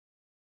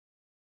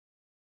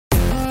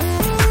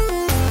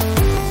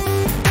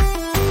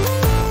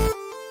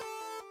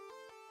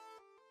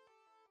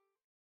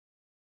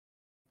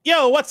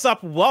Yo, what's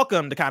up?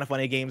 Welcome to Kind of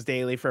Funny Games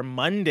Daily for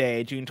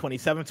Monday, June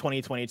 27th,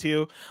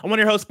 2022. I'm one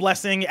of your hosts,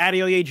 Blessing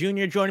Adeoye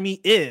Jr. Joining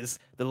me is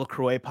the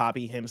LaCroix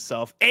Poppy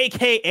himself,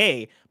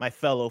 a.k.a. my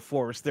fellow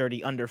Forbes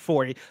 30 under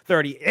 40,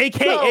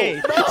 a.k.a.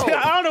 No.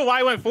 I don't know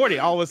why I went 40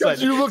 all of a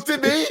sudden. You looked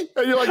at me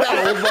and you're like,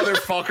 that old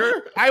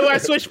motherfucker. I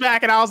switched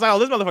back and I was like, oh,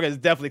 this motherfucker is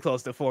definitely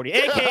close to 40,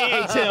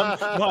 a.k.a. Tim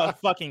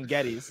motherfucking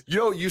Geddes.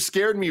 You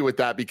scared me with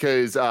that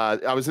because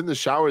I was in the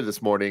shower this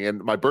morning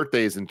and my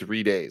birthday is in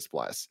 3 days,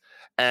 bless.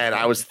 And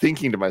I was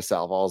thinking to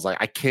myself, I was like,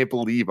 I can't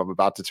believe I'm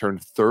about to turn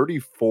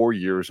 34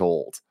 years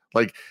old.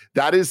 Like,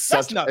 that is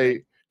such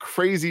a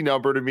crazy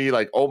number to me.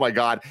 Like, oh my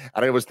God.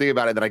 And I was thinking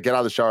about it. And then I get out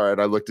of the shower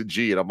and I looked at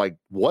G and I'm like,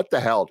 what the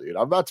hell, dude?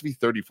 I'm about to be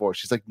 34.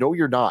 She's like, no,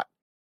 you're not.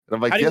 And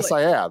I'm like, yes,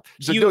 I am.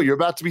 She's like, no, you're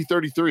about to be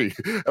 33.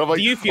 And I'm like,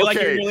 do you feel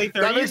like you're really 30?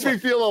 That makes me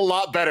feel a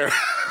lot better.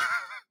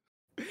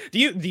 Do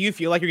you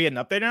feel like you're getting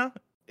up there now?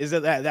 Is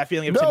it that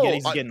feeling of Tim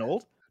Geddes is getting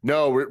old?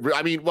 No,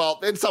 I mean, well,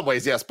 in some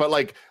ways, yes, but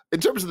like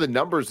in terms of the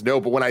numbers, no.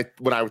 But when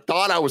I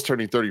thought I was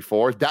turning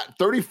 34, that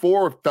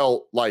 34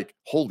 felt like,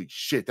 holy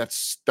shit,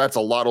 that's a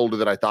lot older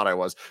than I thought I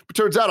was. But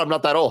turns out I'm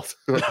not that old,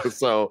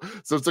 so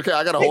it's okay.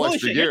 I got a whole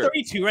extra year. You're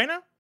 32 right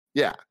now?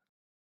 Yeah.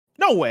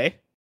 No way.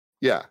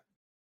 Yeah.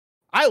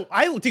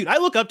 Dude, I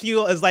look up to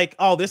you as like,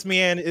 oh, this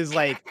man is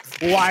like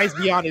wise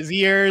beyond his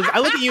years. I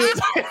look at you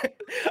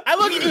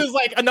as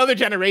like another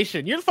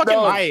generation. You're fucking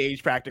my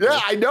age practically.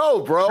 Yeah, I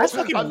know, bro. That's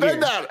fucking I've weird. been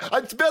that.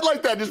 I've been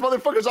like that. These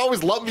motherfuckers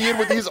always lump me in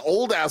with these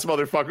old ass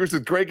motherfuckers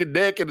with Greg and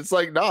Nick, and it's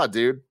like, nah,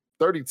 dude.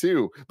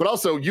 32. But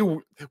also,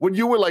 when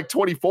you were like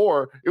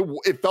 24,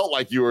 it felt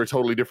like you were a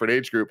totally different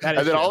age group. And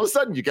then all of a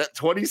sudden you get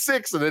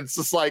 26, and it's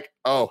just like,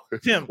 oh,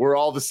 Tim, we're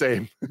all the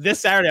same. This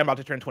Saturday, I'm about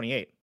to turn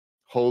 28.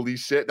 Holy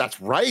shit, that's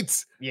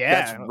right. Yeah,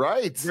 that's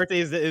right. Birthday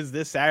is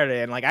this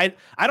Saturday, and like I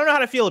don't know how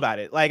to feel about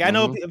it. Like I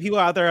know people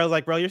out there are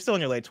like, bro, you're still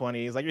in your late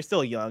 20s, like you're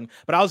still young.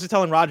 But I was just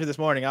telling Roger this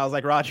morning, I was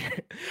like, Roger,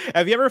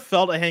 have you ever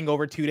felt a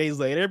hangover 2 days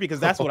later? Because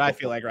that's what I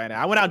feel like right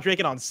now. I went out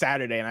drinking on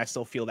Saturday, and I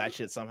still feel that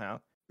shit somehow.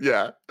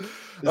 Yeah, it's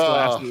the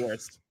absolute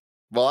worst.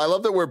 Well, I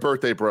love that we're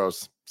birthday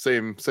bros.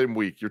 Same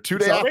week. You're 2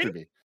 days after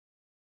me.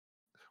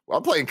 Well,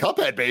 I'm playing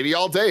Cuphead, baby,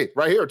 all day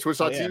right here.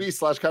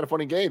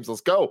 Twitch.tv/kindoffunnygames.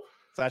 Let's go.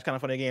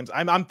 /kindoffunnygames.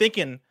 I'm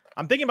thinking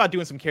about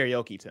doing some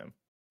karaoke, Tim.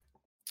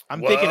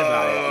 I'm thinking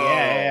about it.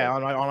 Yeah,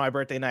 on my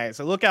birthday night.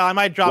 So look out, I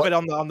might drop it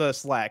on the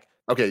Slack.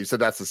 Okay, you said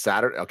that's the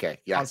Saturday. Okay,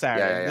 yeah, on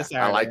Saturday. Yeah. This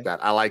Saturday.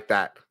 I like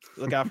that.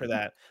 Look out for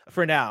that.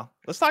 For now,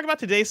 let's talk about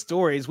today's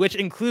stories, which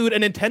include a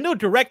Nintendo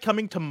Direct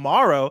coming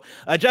tomorrow,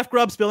 Jeff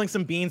Grubb spilling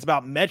some beans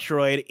about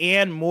Metroid,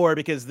 and more,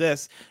 because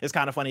this is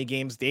Kind of Funny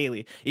Games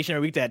Daily. Each and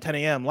every weekday at 10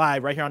 a.m.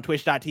 live right here on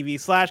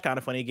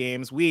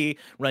twitch.tv/kindoffunnygames. We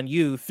run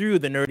you through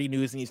the nerdy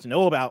news you need to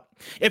know about.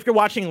 If you're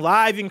watching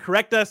live, you can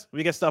correct us.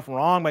 We get stuff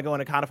wrong by going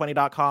to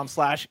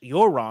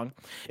kindoffunny.com/you're-wrong.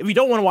 If you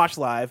don't want to watch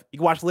live, you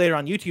can watch later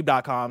on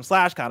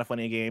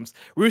youtube.com/kindoffunnygames,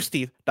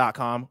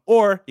 roosterteeth.com,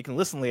 or you can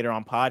listen later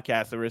on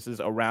podcast services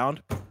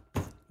around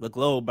the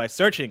globe by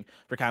searching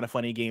for Kind of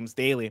Funny Games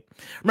Daily.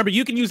 Remember,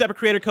 you can use Epic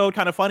Creator Code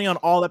Kind of Funny on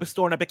all Epic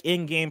Store and Epic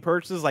in-game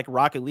purchases like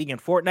Rocket League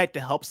and Fortnite to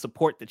help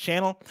support the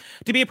channel.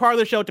 To be a part of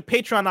the show, to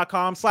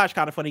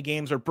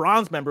patreon.com/kindoffunnygames, or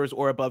bronze members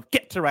or above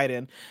get to write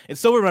in, and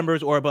silver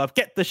members or above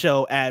get the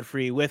show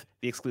ad-free with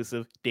the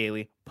exclusive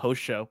daily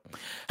post-show.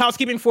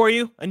 Housekeeping for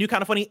you, a new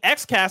Kind of Funny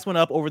X-Cast went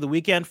up over the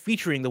weekend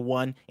featuring the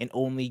one and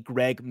only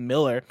Greg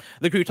Miller.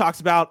 The crew talks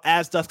about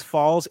As Dusk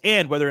Falls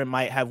and whether it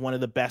might have one of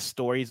the best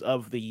stories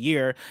of the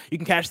year. You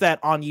can catch that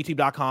on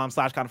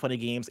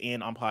youtube.com/kindoffunnygames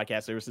and on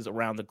podcast services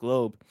around the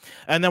globe.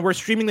 And then we're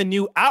streaming the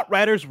new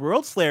Outriders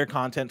World Slayer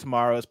content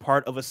tomorrow as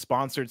part of a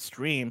sponsored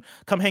stream.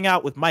 Come hang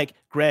out with Mike,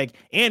 Greg,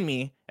 and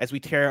me as we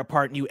tear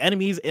apart new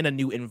enemies in a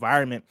new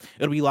environment.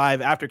 It'll be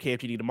live after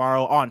KFGD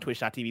tomorrow on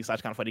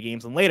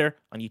twitch.tv/kindoffunnygames and later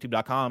on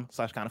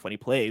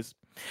youtube.com/kindoffunnyplays.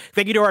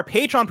 Thank you to our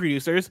Patreon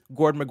producers,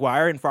 Gordon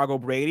McGuire and Fargo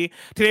Brady.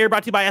 Today we're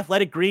brought to you by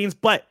Athletic Greens,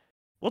 but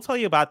we'll tell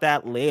you about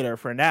that later.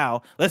 For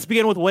now, let's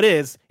begin with what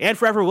is, and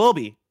forever will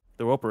be,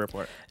 the Roper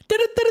Report.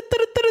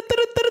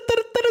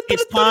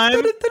 It's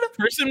time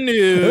for some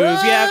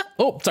news. Yeah.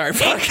 Oh, sorry.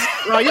 Fuck.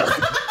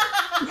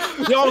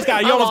 You almost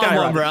got it. You almost got it.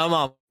 I'm on, bro. I'm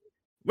on.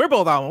 We're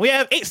both on one. We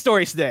have 8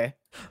 stories today.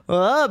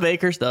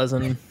 Baker's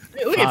dozen.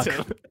 Look at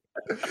him.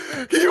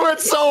 He went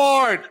so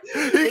hard.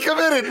 He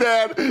committed,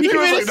 man. He committed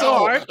was like, so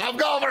hard. I'm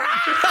going.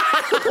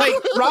 Like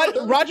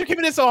Roger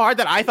committed so hard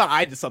that I thought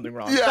I did something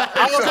wrong. Yeah,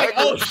 I was like,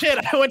 oh shit,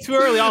 I went too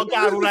early. Oh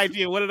god, what did I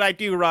do? What did I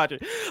do, Roger?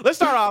 Let's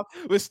start off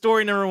with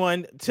story number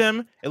 1.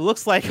 Tim, it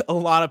looks like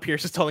Alana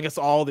Pierce is telling us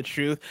all the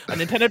truth. A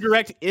Nintendo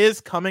Direct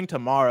is coming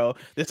tomorrow.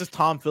 This is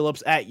Tom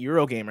Phillips at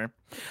Eurogamer.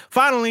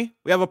 Finally,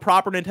 we have a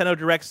proper Nintendo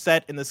Direct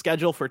set in the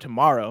schedule for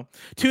tomorrow.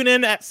 Tune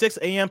in at 6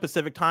 a.m.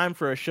 Pacific time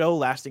for a show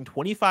lasting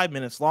 25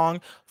 minutes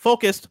long,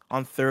 focused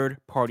on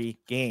third-party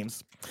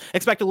games.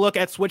 Expect a look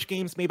at Switch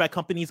games made by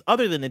companies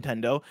other than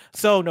Nintendo,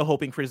 so no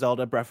hoping for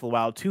Zelda Breath of the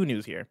Wild 2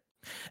 news here.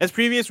 As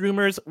previous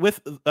rumors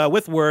with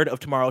word of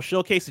tomorrow's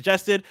showcase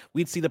suggested,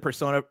 we'd see the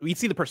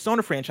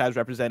Persona franchise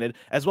represented,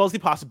 as well as the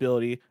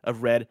possibility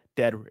of Red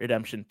Dead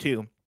Redemption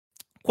 2.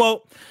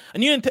 Quote, a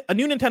new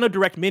Nintendo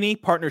Direct Mini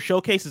partner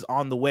showcase is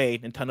on the way,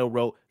 Nintendo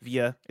wrote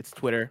via its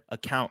Twitter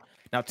account.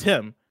 Now,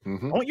 Tim, I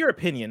want your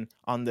opinion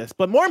on this,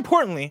 but more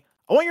importantly,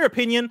 I want your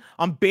opinion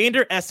on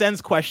Bander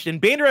SN's question.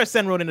 Bander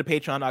SN wrote into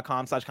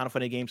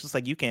patreon.com/kindoffunnygames, just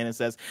like you can, and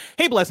says,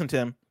 hey, Bless and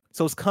Tim,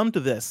 so it's come to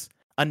this.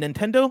 A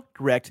Nintendo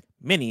Direct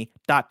Mini ...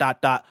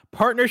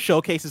 partner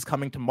showcase is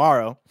coming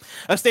tomorrow.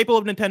 A staple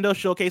of Nintendo's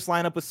showcase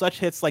lineup with such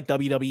hits like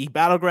WWE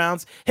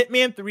Battlegrounds,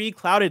 Hitman 3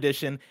 Cloud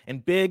Edition,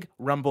 and Big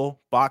Rumble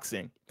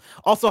Boxing.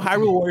 Also,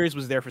 Hyrule Warriors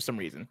was there for some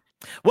reason.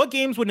 What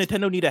games would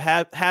Nintendo need to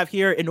have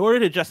here in order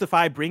to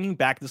justify bringing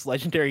back this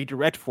legendary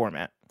Direct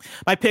format?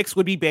 My picks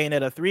would be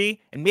Bayonetta 3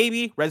 and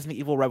maybe Resident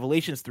Evil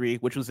Revelations 3,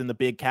 which was in the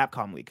big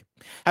Capcom league.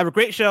 Have a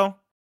great show,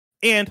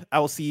 and I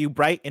will see you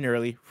bright and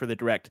early for the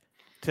Direct.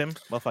 Tim,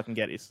 motherfucking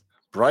Gettys.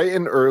 Bright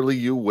and early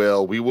you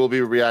will. We will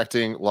be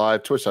reacting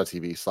live,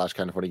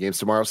 twitch.tv/kindoffunnygames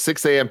tomorrow,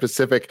 6 a.m.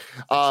 Pacific.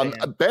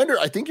 Bander,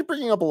 I think you're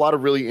bringing up a lot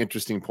of really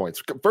interesting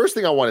points. First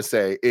thing I want to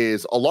say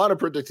is Alana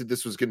predicted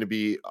this was going to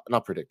be,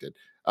 not predicted,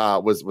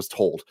 was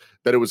told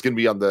that it was going to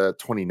be on the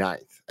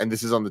 29th, and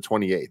this is on the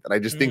 28th. And I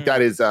just think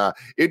that is an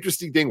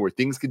interesting thing where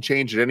things can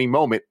change at any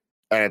moment.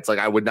 And it's like,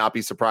 I would not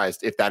be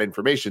surprised if that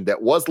information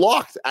that was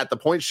locked at the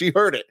point she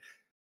heard it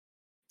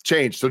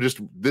changed. So just,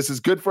 this is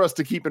good for us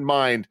to keep in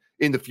mind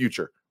in the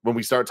future when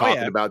we start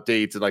talking about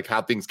dates and like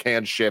how things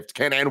can shift,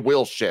 can and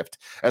will shift,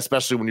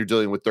 especially when you're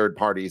dealing with third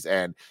parties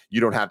and you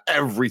don't have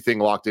everything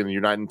locked in and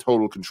you're not in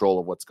total control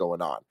of what's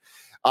going on.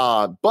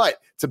 But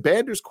to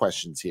Bander's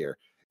questions here,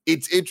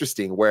 it's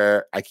interesting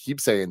where I keep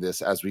saying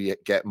this as we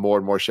get more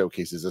and more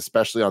showcases,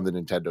 especially on the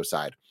Nintendo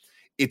side.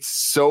 It's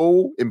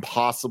so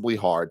impossibly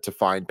hard to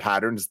find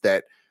patterns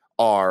that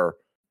are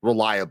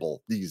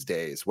reliable these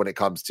days when it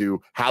comes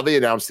to how they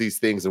announce these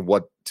things and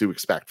what to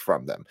expect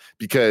from them.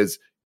 Because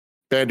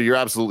Bander, you're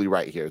absolutely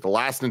right here. The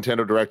last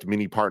Nintendo Direct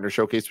Mini partner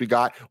showcase we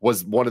got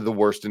was one of the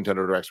worst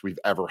Nintendo Directs we've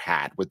ever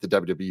had with the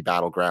WWE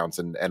Battlegrounds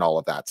and all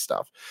of that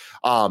stuff.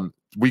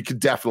 We could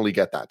definitely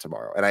get that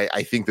tomorrow. And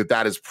I think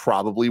that is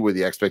probably where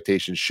the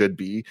expectation should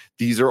be.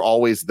 These are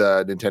always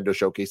the Nintendo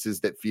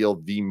showcases that feel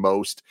the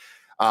most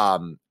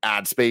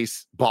ad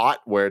space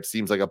bought, where it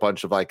seems like a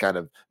bunch of like kind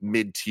of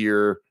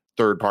mid-tier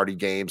third-party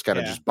games kind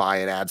of just buy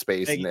an ad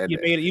space. Like, and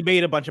you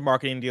made a bunch of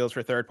marketing deals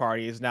for third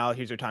parties. Now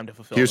here's your time to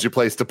fulfill. Here's your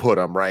place to put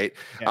them, right?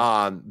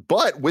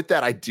 But with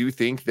that, I do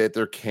think that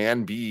there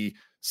can be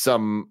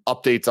some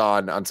updates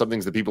on some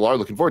things that people are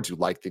looking forward to,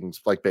 like things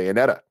like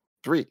Bayonetta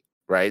 3.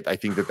 Right. I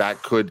think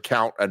that could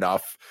count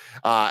enough.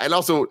 And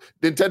also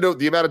Nintendo,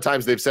 the amount of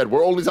times they've said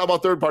we're only talking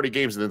about third party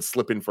games and then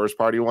slip in first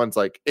party ones,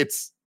 like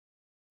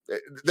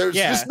there's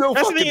just no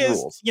fucking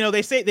rules. You know,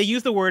 they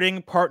use the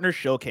wording partner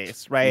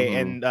showcase, right?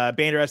 And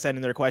Bander said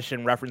in their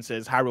question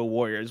references Hyrule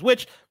Warriors,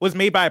 which was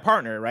made by a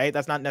partner, right?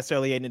 That's not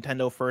necessarily a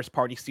Nintendo first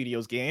party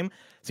studios game.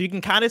 So you can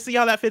kind of see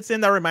how that fits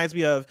in. That reminds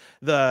me of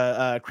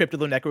the Crypt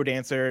of the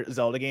Necrodancer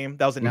Zelda game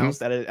that was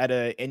announced at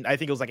a I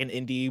think it was like an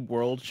indie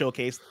world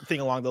showcase thing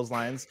along those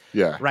lines.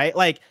 Yeah. Right?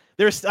 Like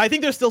I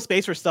think there's still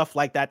space for stuff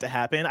like that to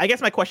happen. I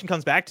guess my question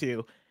comes back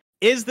to,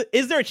 is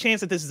there a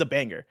chance that this is a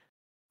banger?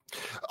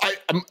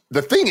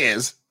 The thing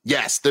is,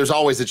 yes, there's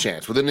always a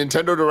chance. With a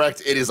Nintendo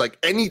Direct, it is like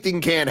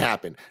anything can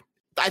happen.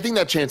 I think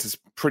that chance is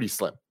pretty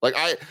slim. Like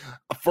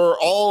for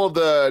all of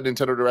the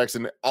Nintendo Directs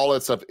and all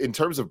that stuff, in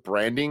terms of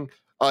branding,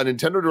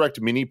 Nintendo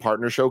Direct Mini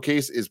Partner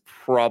Showcase is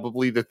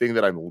probably the thing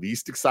that I'm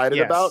least excited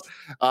about.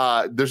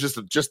 There's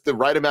just the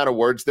right amount of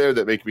words there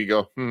that make me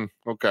go,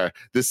 okay,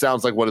 this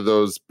sounds like one of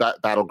those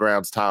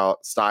Battleground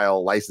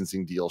style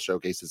licensing deal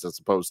showcases, as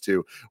opposed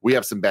to we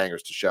have some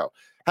bangers to show.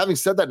 Having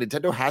said that,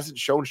 Nintendo hasn't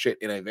shown shit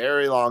in a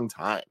very long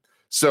time.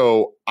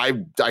 So I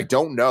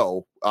don't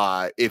know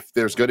if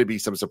there's going to be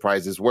some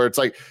surprises where it's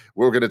like,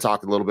 we're going to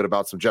talk a little bit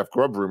about some Jeff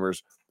Grubb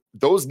rumors.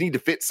 Those need to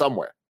fit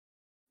somewhere.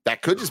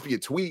 That could just be a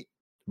tweet,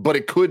 but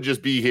it could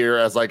just be here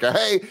as like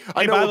hey,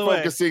 I know we're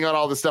focusing on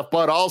all this stuff,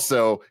 but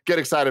also get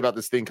excited about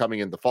this thing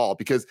coming in the fall,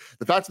 because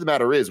the fact of the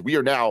matter is we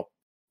are now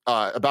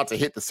about to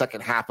hit the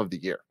second half of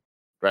the year,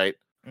 right?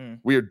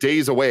 We are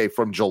days away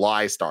from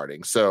July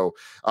starting. So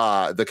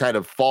the kind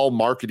of fall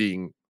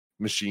marketing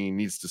machine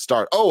needs to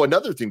start. Oh,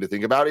 another thing to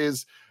think about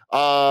is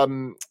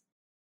Mario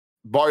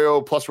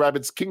plus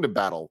Rabbids Kingdom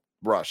Battle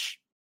Rush.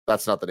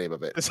 That's not the name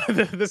of it.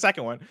 The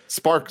second one.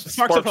 Sparks of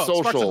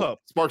Social.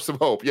 Sparks of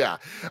Hope. Yeah.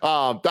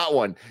 That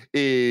one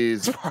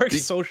is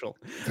Social.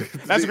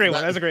 That's a great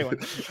one. That's a great one.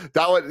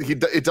 That one,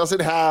 it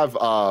doesn't have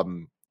a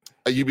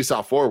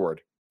Ubisoft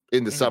Forward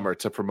in the summer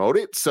to promote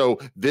it. So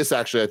this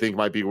actually, I think,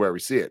 might be where we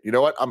see it. You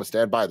know what? I'm going to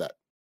stand by that.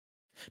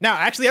 Now,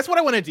 actually, that's what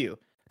I want to do,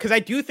 because I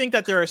do think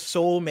that there are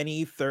so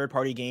many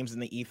third-party games in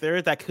the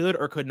ether that could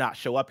or could not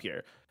show up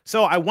here.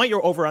 So I want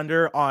your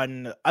over-under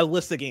on a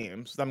list of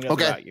games that I'm going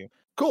to throw at you.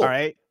 Cool. All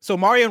right. So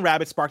Mario and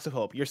Rabbids Sparks of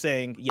Hope. You're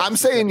saying yes. I'm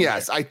saying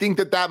yes. I think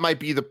that might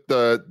be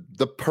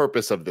the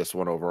purpose of this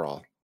one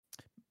overall.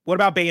 What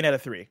about Bayonetta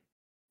 3?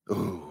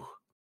 Ooh.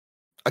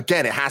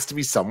 Again, it has to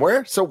be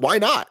somewhere. So why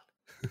not?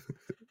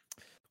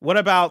 What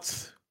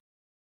about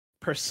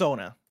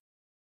Persona?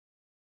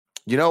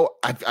 You know,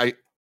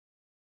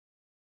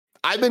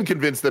 I've been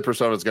convinced that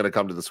Persona is going to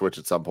come to the Switch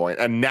at some point,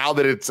 and now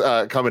that it's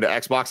coming to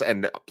Xbox,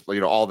 and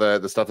all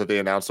the stuff that they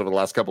announced over the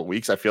last couple of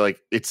weeks, I feel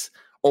like it's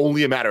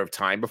only a matter of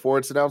time before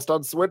it's announced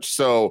on Switch.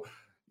 So,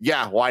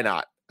 yeah, why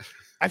not?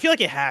 I feel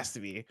like it has to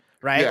be,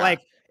 right? Yeah.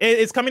 Like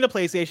it's coming to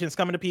PlayStation, it's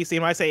coming to PC.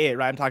 And when I say it,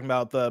 right, I'm talking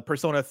about the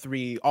Persona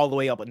 3 all the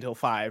way up until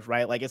 5,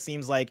 right? Like it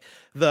seems like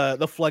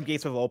the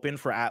floodgates have opened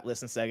for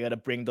Atlas and Sega to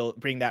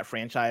bring that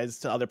franchise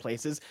to other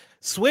places.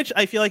 Switch,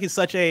 I feel like is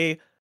such a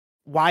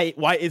why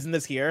isn't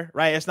this here,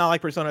 right? It's not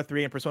like Persona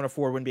 3 and Persona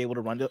 4 wouldn't be able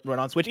to run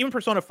on Switch. Even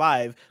Persona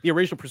 5, the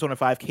original Persona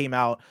 5 came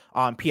out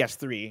on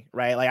PS3,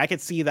 right? Like I could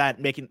see that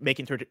making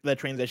the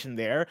transition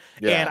there.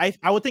 Yeah. And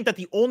I would think that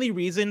the only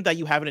reason that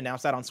you haven't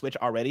announced that on Switch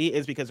already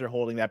is because they're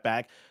holding that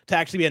back to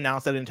actually be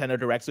announced at Nintendo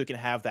Direct so we can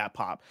have that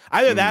pop.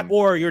 Either that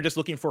or you're just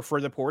looking for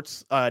further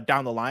ports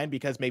down the line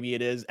because maybe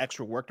it is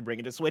extra work to bring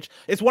it to Switch.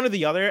 It's one or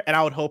the other, and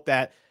I would hope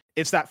that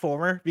it's that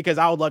former, because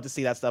I would love to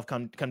see that stuff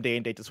come day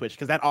and date to Switch,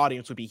 because that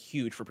audience would be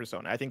huge for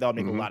Persona. I think that would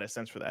make a lot of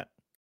sense for that.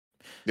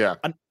 Yeah.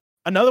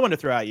 Another one to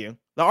throw at you.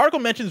 The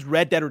article mentions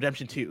Red Dead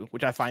Redemption 2,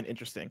 which I find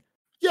interesting.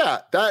 Yeah,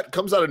 that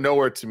comes out of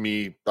nowhere to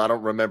me. I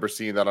don't remember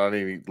seeing that on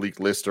any leaked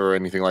list or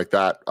anything like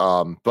that.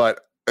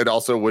 But it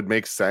also would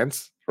make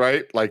sense,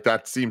 right? Like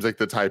that seems like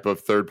the type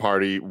of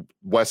third-party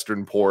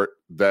Western port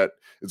that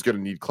is going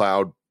to need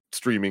cloud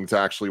streaming to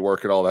actually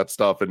work and all that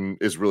stuff, and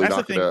is really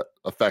not going to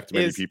affect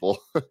many people.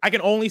 I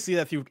can only see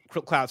that through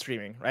cloud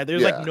streaming, right?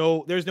 There's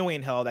there's no way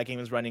in hell that game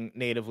is running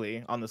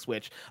natively on the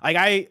Switch. Like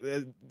I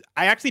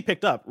actually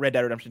picked up Red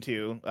Dead Redemption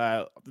 2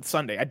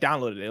 Sunday. I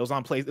downloaded it. It was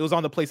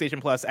on the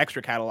PlayStation Plus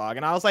extra catalog,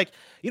 and I was like,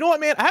 you know what,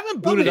 man? I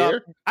haven't booted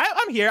up.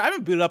 I'm here. I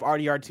haven't booted up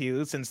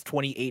RDR2 since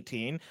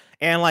 2018,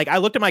 and like I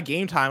looked at my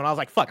game time, and I was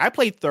like, fuck, I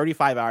played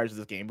 35 hours of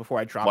this game before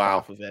I dropped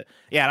off of it.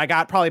 Yeah, and I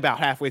got probably about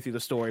halfway through the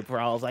story before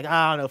I was like,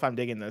 I don't know if I'm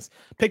digging this.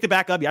 Picked it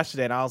back up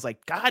yesterday, and I was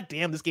like, God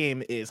damn, this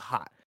game is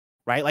hot,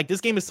 right? Like this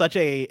game is such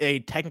a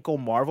technical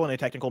marvel and a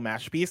technical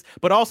masterpiece,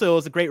 but also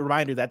it's a great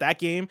reminder that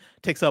game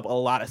takes up a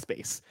lot of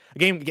space.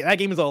 That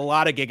game is a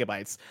lot of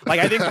gigabytes.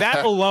 Like I think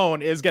that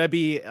alone is going to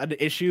be an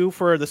issue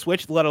for the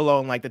Switch, let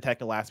alone like the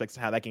technical aspects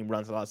of how that game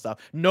runs, a lot of stuff.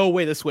 No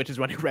way the Switch is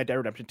running Red Dead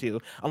Redemption 2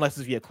 unless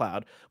it's via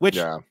cloud, which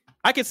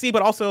I could see,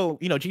 but also,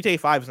 GTA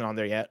 5 isn't on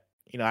there yet.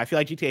 I feel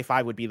like GTA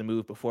 5 would be the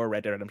move before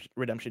Red Dead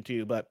Redemption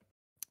 2, but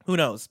who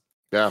knows?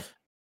 Yeah.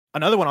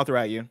 Another one I'll throw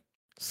at you.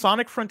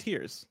 Sonic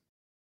Frontiers.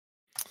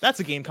 That's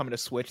a game coming to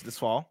Switch this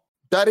fall.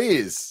 That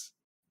is.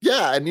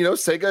 Yeah, and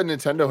Sega and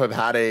Nintendo have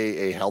had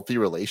a healthy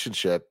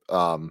relationship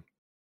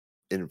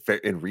in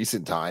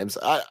recent times.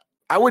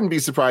 I wouldn't be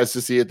surprised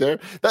to see it there.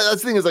 That's the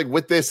thing is, like,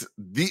 with this,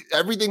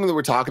 everything that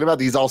we're talking about,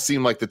 these all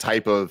seem like the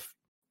type of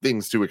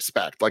things to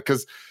expect. Like,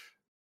 because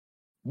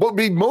what would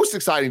be most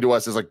exciting to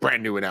us is like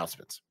brand new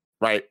announcements.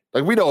 Right?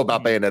 Like we know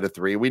about Bayonetta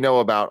 3. We know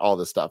about all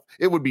this stuff.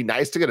 It would be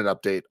nice to get an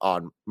update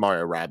on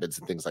Mario Rabbids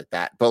and things like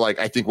that. But like,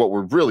 I think what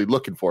we're really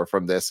looking for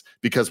from this,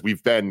 because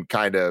we've been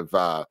kind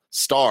of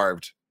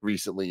starved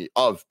recently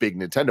of big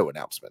Nintendo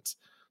announcements.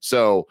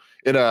 So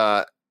in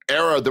a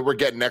era that we're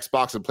getting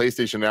Xbox and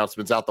PlayStation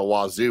announcements out the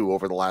wazoo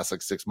over the last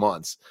like 6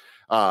 months,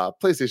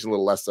 PlayStation a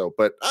little less so,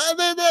 but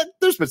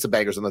there's been some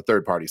bangers on the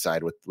third party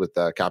side with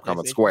Capcom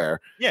and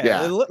Square.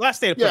 Yeah. The last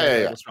state of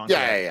play was strong.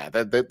 Yeah.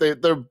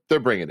 They're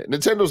bringing it.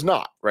 Nintendo's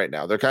not right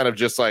now. They're kind of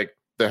just like,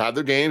 they have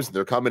their games,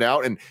 they're coming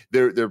out, and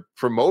they're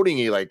promoting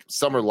a like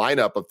summer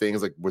lineup of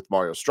things like with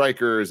Mario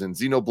Strikers and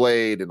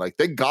Xenoblade, and like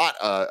they got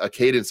a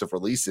cadence of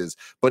releases,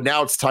 but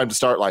now it's time to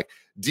start like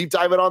deep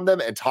diving on them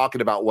and talking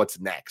about what's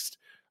next.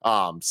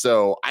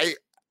 So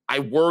I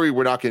worry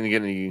we're not going to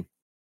get any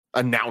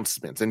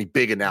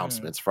big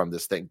announcements from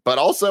this thing. But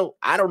also,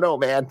 I don't know,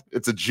 man.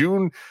 It's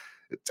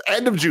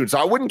end of June. So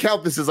I wouldn't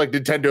count this as like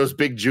Nintendo's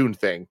big June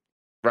thing,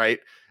 right?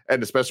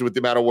 And especially with the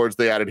amount of words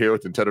they added here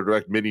with Nintendo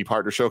Direct Mini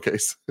Partner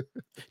Showcase.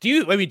 Do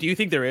you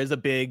think there is a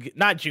big,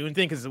 not June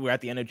thing because we're at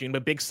the end of June,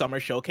 but big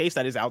summer showcase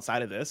that is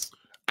outside of this?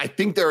 I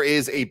think there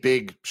is a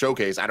big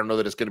showcase. I don't know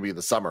that it's going to be in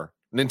the summer.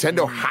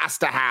 Nintendo has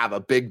to have a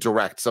big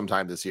Direct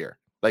sometime this year.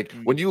 Like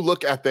when you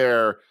look at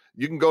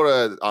you can go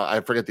to, I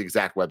forget the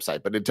exact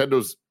website, but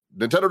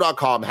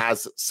Nintendo.com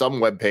has some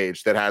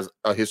webpage that has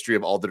a history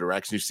of all the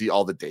Directs. And you see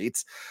all the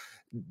dates.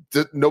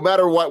 No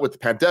matter what, with the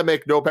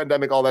pandemic, no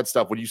pandemic, all that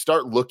stuff, when you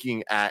start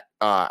looking at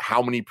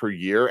how many per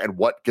year and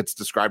what gets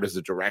described as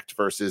a Direct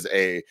versus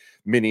a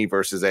Mini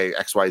versus a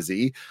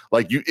XYZ,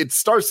 like it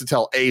starts to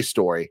tell a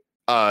story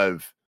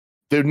of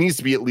there needs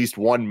to be at least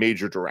one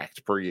major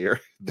Direct per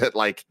year that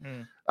like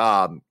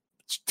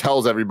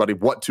tells everybody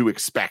what to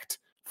expect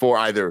for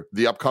either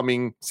the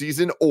upcoming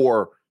season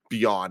or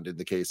beyond, in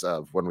the case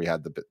of when we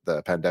had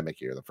the pandemic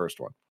year, the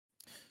first one.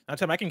 Now,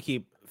 Tim, I can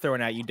keep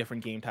throwing at you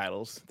different game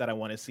titles that I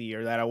want to see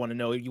or that I want to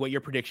know what your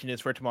prediction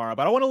is for tomorrow,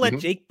 but I want to let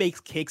Jake Bakes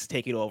Cakes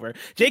take it over.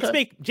 Jake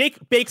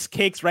Bakes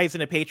Cakes writes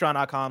into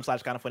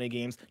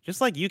patreon.com/kindafunnygames,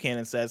 just like you can,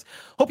 and says,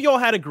 hope you all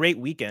had a great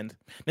weekend.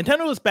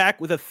 Nintendo is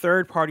back with a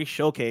third-party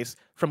showcase.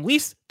 From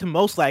least to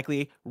most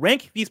likely,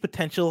 rank these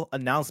potential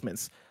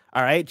announcements.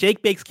 All right,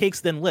 Jake Bakes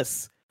Cakes then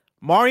lists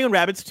Mario &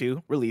 Rabbids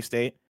 2 release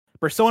date,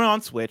 Persona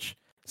on Switch,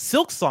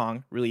 Silk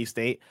Song release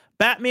date,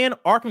 Batman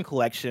Arkham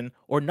Collection,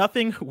 or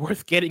nothing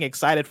worth getting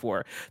excited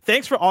for.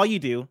 Thanks for all you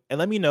do, and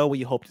let me know what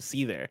you hope to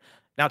see there.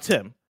 Now,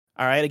 Tim,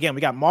 all right, again,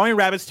 we got Mario &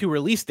 Rabbids 2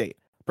 release date,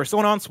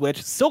 Persona on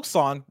Switch, Silk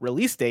Song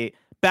release date,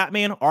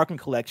 Batman Arkham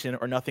Collection,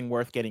 or nothing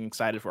worth getting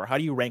excited for. How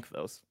do you rank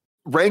those?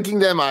 Ranking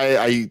them,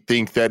 I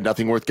think that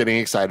nothing worth getting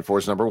excited for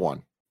is number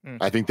one.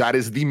 I think that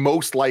is the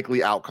most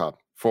likely outcome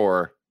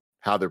for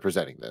how they're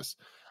presenting this.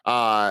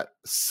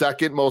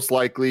 Second most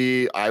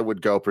likely, I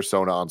would go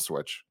Persona on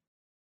Switch.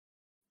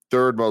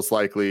 Third most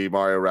likely,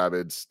 Mario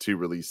Rabbids 2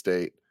 release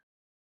date.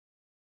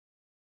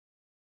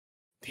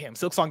 Damn,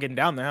 Silk Song getting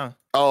down there, huh?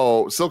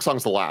 Oh, Silk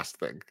Song's the last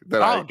thing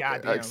that I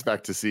goddamn.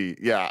 expect to see.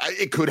 Yeah,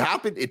 it could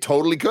happen. It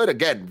totally could.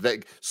 Again,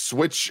 the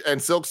Switch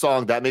and Silk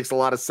Song, that makes a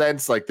lot of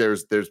sense. Like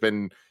there's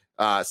been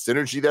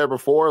synergy there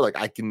before. Like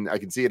I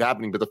can see it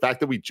happening. But the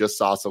fact that we just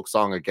saw Silk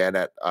Song again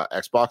at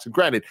Xbox, and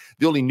granted,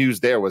 the only news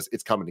there was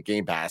it's coming to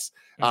Game Pass.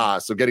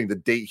 So getting the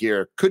date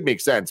here could make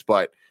sense,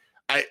 but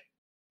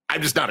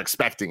I'm just not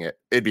expecting it.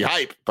 It'd be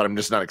hype, but I'm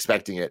just not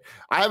expecting it.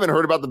 I haven't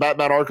heard about the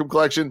Batman Arkham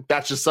Collection.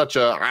 That's just such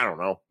a, I don't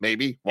know,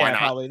 maybe. Why not?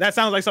 Probably. That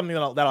sounds like something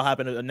that'll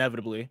happen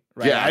inevitably,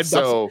 right? Yeah,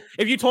 so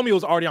if you told me it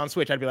was already on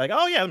Switch, I'd be like,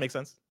 oh yeah, that makes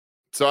sense.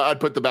 So I'd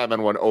put the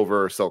Batman one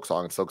over Silk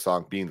Song, and Silk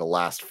Song being the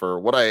last for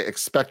what I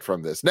expect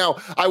from this. Now,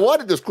 I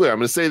wanted this clear. I'm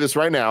going to say this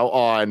right now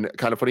on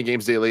Kind of Funny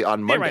Games Daily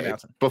on Monday,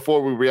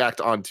 before we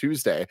react on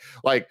Tuesday.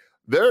 Like,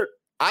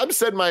 I'm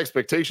setting my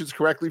expectations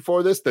correctly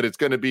for this, that it's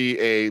going to be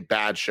a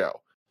bad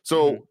show.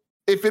 So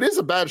if it is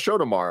a bad show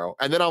tomorrow,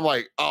 and then I'm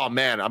like, oh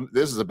man,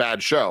 this is a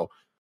bad show,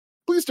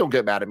 please don't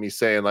get mad at me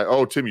saying like,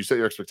 oh, Tim, you set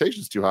your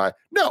expectations too high.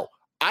 No,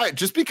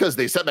 just because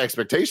they set my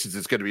expectations,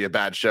 it's going to be a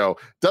bad show,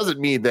 doesn't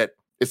mean that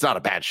it's not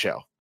a bad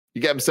show.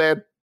 You get what I'm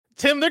saying?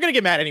 Tim, they're gonna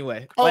get mad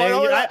anyway.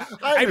 I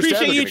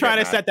appreciate you trying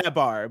to set that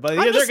bar, but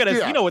they're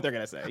gonna, you know what they're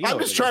gonna say. I'm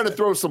just trying to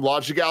throw some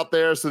logic out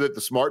there so that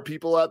the smart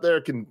people out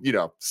there can,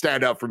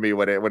 stand up for me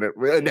when it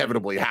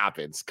inevitably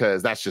happens,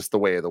 because that's just the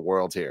way of the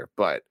world here.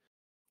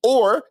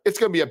 Or it's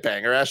gonna be a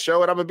banger ass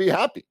show, and I'm gonna be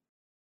happy.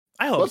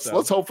 I hope so.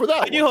 Let's hope for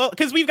that.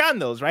 Because we've gotten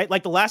those, right?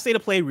 Like the last State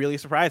of Play really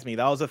surprised me.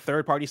 That was a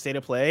third-party State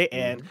of Play,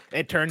 and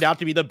it turned out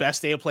to be the best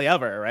State of Play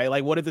ever, right?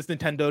 Like, what if this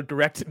Nintendo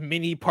Direct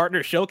Mini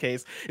Partner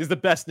Showcase is the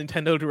best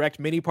Nintendo Direct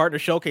Mini Partner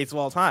Showcase of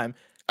all time?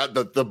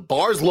 The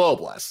bar's low,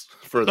 bless.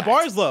 The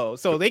bar's low,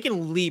 so they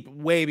can leap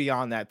way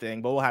beyond that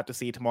thing, but we'll have to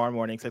see tomorrow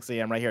morning, 6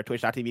 a.m. right here at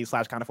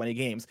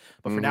twitch.tv/kindoffunnygames.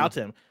 But for now,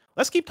 Tim,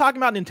 let's keep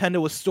talking about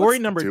Nintendo with story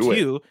number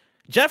 2.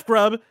 Jeff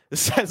Grubb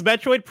says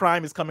Metroid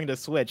Prime is coming to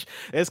Switch.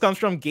 This comes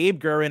from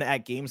Gabe Gurin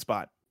at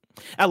GameSpot.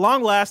 At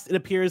long last, it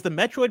appears the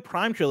Metroid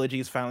Prime trilogy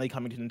is finally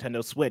coming to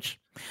Nintendo Switch.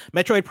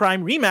 Metroid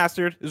Prime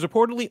Remastered is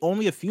reportedly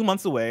only a few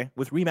months away,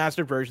 with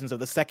remastered versions of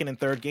the second and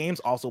third games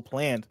also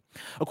planned.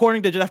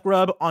 According to Jeff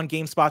Grubb on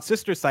GameSpot's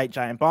sister site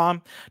Giant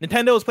Bomb,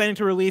 Nintendo is planning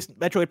to release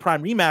Metroid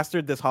Prime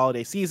Remastered this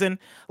holiday season,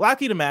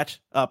 likely to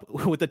match up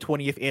with the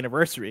 20th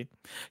anniversary.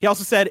 He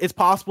also said it's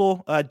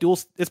possible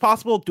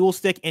dual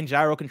stick and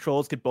gyro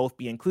controls could both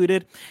be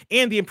included,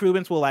 and the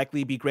improvements will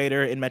likely be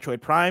greater in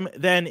Metroid Prime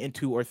than in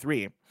 2 or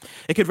 3.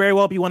 It could very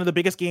well be one of the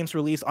biggest games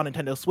released on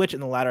Nintendo Switch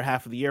in the latter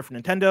half of the year for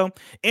Nintendo,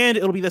 and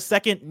it'll be the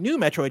second new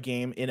Metroid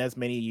game in as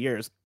many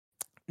years.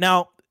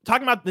 Now,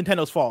 talking about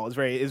Nintendo's fall is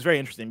very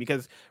interesting,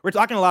 because we're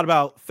talking a lot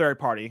about third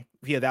party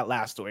via that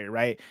last story,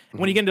 right?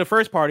 When you get into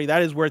first party,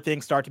 that is where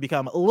things start to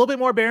become a little bit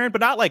more barren,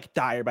 but not like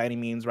dire by any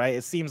means, right?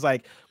 It seems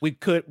like we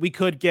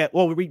could get,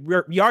 well, we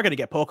are going to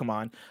get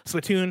Pokemon.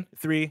 Splatoon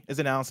 3 is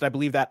announced. I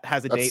believe that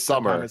has a date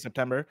sometime in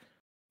September.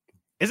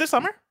 Is it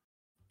summer?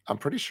 I'm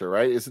pretty sure,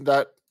 right? Isn't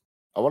that?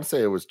 I want to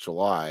say it was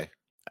July.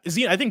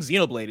 I think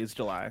Xenoblade is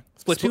July.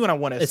 Splatoon, I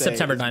want to say it's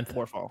September 9th.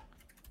 More fall.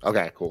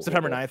 Okay, cool.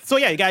 September 9th. So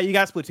yeah, you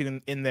got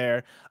Splatoon in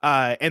there.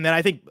 And then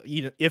I think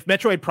if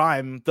Metroid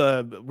Prime,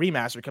 the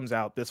remaster, comes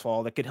out this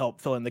fall, that could help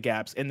fill in the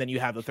gaps. And then you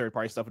have the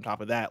third-party stuff on top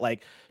of that.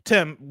 Like,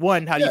 Tim,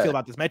 1, how do you feel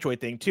about this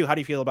Metroid thing? 2, how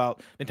do you feel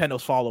about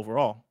Nintendo's fall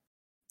overall?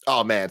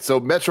 Oh man, so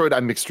Metroid,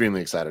 I'm extremely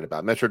excited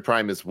about. Metroid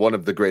Prime is one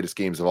of the greatest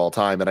games of all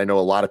time, and I know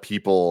a lot of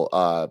people,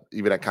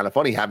 even at Kind of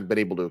Funny, haven't been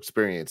able to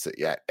experience it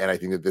yet. And I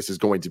think that this is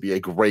going to be a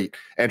great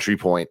entry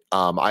point.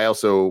 I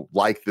also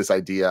like this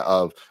idea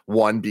of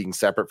 1 being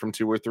separate from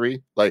 2 or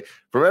 3. Like,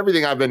 from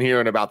everything I've been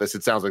hearing about this,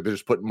 it sounds like they're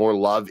just putting more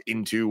love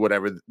into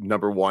whatever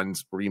number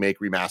 1's remake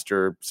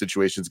remaster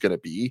situation is going to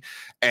be.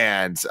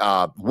 And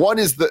 1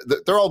 is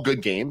they're all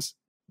good games.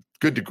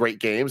 Good to great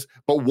games,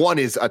 but 1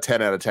 is a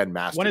 10 out of 10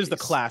 masterpiece. 1 is the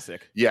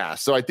classic. Yeah,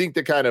 so I think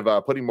that kind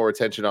of putting more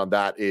attention on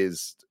that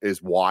is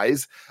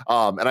wise.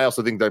 And I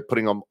also think that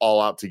putting them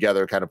all out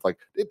together kind of like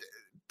it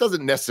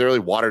doesn't necessarily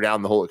water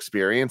down the whole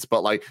experience,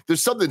 but like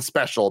there's something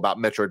special about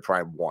Metroid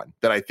Prime 1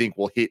 that I think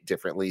will hit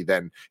differently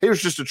than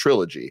here's just a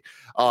trilogy.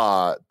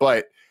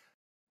 But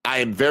I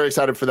am very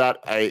excited for that.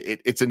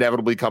 It's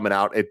inevitably coming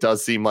out. It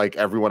does seem like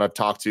everyone I've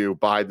talked to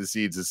behind the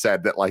scenes has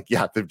said that, like,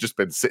 yeah, they've just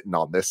been sitting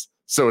on this.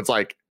 So it's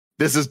like,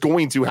 this is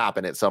going to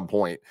happen at some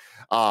point.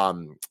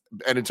 And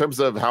in terms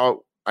of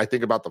how I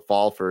think about the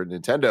fall for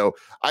Nintendo,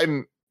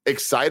 I'm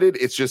excited.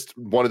 It's just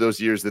one of those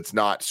years that's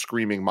not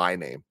screaming my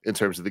name in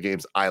terms of the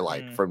games I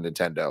like from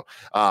Nintendo.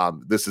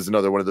 This is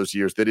another one of those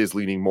years that is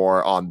leaning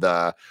more on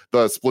the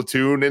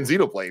Splatoon and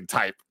Xenoblade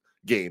type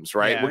games,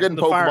 right? Yeah, we're getting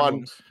the Fire Pokemon,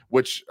 Emblems.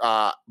 which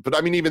but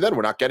I mean, even then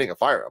we're not getting a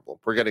Fire Emblem.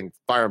 We're getting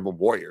Fire Emblem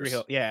Warriors.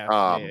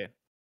 Yeah.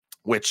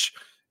 Which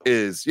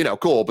is,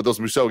 cool, but those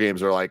Musou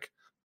games are like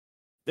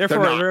They're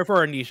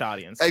for a niche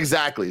audience.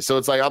 exactly. So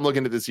it's like I'm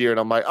looking at this year and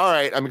I'm like, all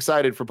right, I'm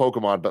excited for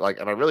Pokemon, but like,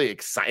 am I really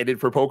excited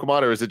for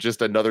Pokemon, or is it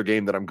just another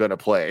game that I'm gonna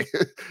play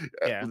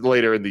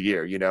later in the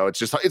year?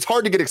 It's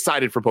hard to get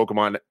excited for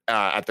Pokemon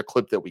at the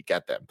clip that we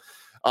get them.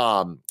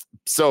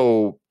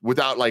 So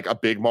without like a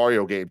big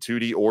Mario game,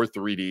 2D or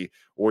 3D,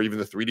 or even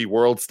the 3D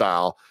World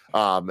style,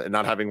 and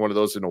not having one of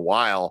those in a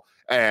while,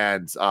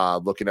 and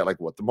looking at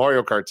like what the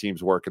Mario Kart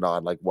team's working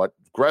on, like what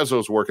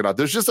Grezzo's working on,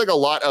 there's just like a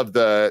lot of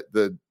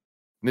the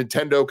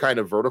Nintendo kind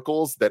of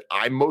verticals that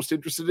I'm most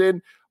interested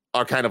in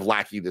are kind of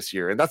lackey this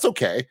year, and that's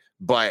okay.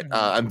 But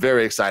I'm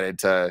very excited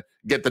to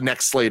get the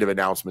next slate of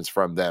announcements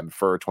from them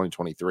for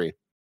 2023.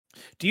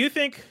 Do you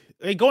think,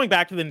 going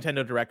back to the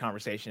Nintendo Direct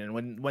conversation,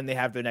 when they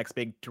have their next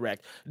big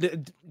Direct,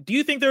 do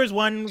you think there is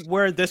one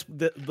where the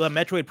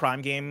Metroid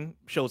Prime game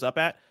shows up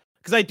at?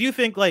 Because I do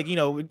think, like,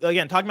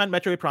 again, talking about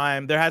Metroid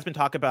Prime, there has been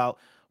talk about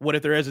what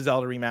if there is a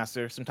Zelda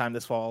remaster sometime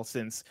this fall,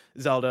 since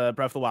Zelda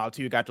Breath of the Wild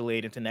 2 got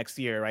delayed into next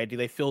year, right? Do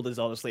they fill the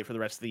Zelda slate for the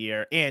rest of the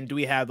year? And do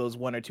we have those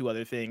one or two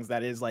other things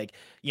that is like,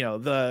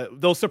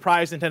 those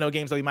surprise Nintendo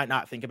games that we might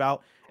not think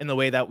about, in the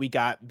way that we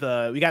got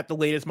the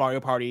latest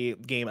Mario Party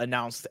game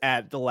announced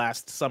at the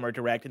last Summer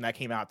Direct, and that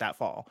came out that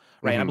fall,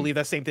 right? I believe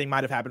that same thing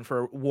might have happened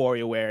for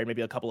WarioWare and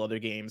maybe a couple other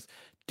games.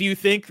 Do you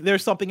think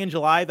there's something in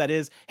July that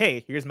is,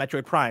 hey, here's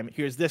Metroid Prime,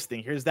 here's this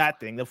thing, here's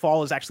that thing? The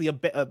fall is actually a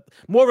bit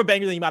more of a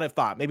banger than you might have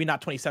thought. Maybe not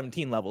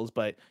 2017 levels,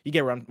 but you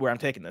get where I'm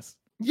taking this.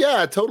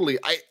 Yeah, totally.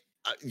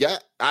 Yeah,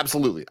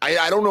 absolutely.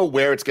 I don't know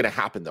where it's going to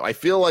happen, though. I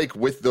feel like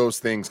with those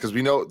things, because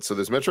we know, so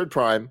there's Metroid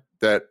Prime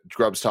that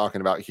Grub's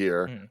talking about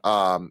here.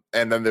 And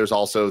then there's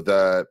also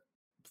the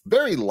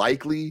very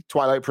likely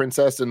Twilight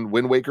Princess and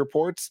Wind Waker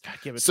ports.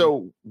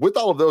 So with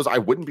all of those, I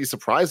wouldn't be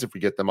surprised if we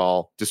get them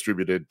all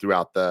distributed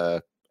throughout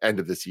the end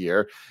of this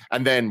year.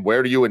 And then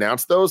where do you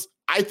announce those?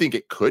 I think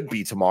it could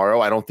be tomorrow.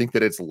 I don't think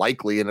that it's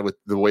likely. And with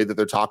the way that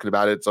they're talking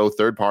about it, so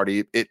third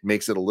party, it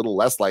makes it a little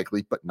less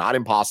likely, but not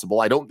impossible.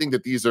 I don't think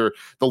that these are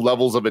the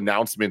levels of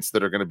announcements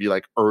that are going to be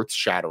like earth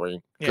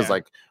shattering, because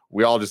like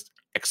we all just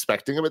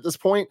expecting them at this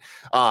point.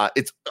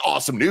 It's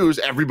awesome news.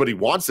 Everybody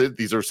wants it.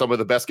 These are some of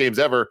the best games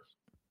ever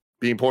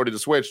being ported to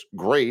Switch.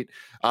 Great.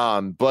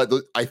 But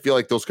I feel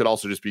like those could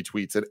also just be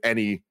tweets at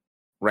any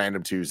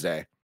random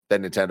Tuesday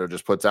that Nintendo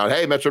just puts out.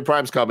 Hey, Metroid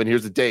Prime's coming.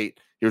 Here's the date.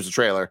 Here's the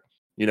trailer.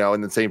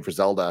 And then same for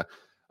Zelda.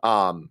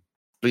 But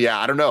yeah,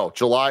 I don't know.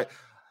 July.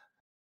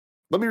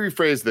 Let me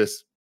rephrase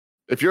this.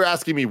 If you're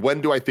asking me,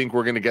 when do I think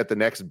we're going to get the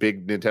next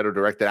big Nintendo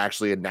Direct that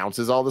actually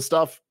announces all the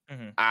stuff?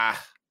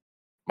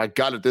 My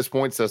gut at this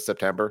point says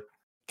September.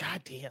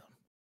 God damn.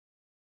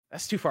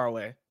 That's too far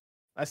away.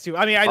 That's too,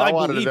 I mean, I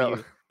believe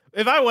you.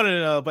 If I wanted to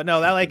know, but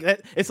no,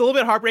 it's a little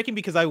bit heartbreaking,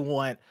 because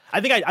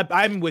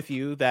I'm with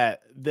you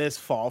that this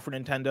fall for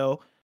Nintendo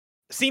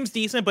seems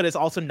decent, but it's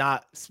also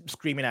not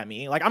screaming at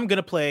me. Like, I'm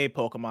gonna play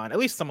Pokemon, at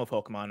least some of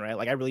Pokemon, right?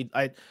 Like,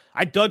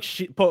 I dug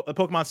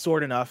Pokemon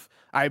Sword enough.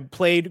 I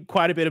played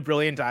quite a bit of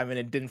Brilliant Diamond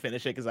and didn't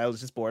finish it because I was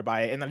just bored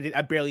by it, and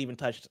I barely even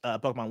touched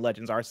Pokemon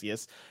Legends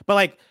Arceus. But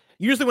like,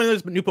 usually when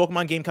there's a new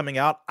Pokemon game coming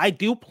out, I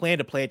do plan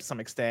to play it to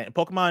some extent.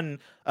 Pokemon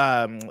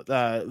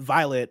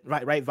Violet,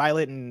 right?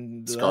 Violet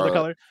and the other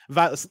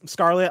color,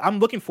 Scarlet. I'm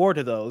looking forward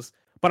to those.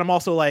 But I'm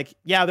also like,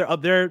 yeah,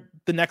 they're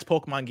the next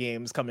Pokemon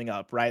games coming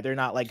up, right? They're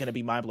not like going to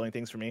be mind-blowing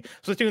things for me.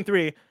 So Splatoon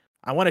 3,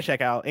 I want to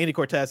check out. Andy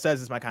Cortez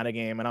says it's my kind of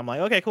game, and I'm like,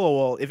 okay, cool.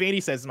 Well, if Andy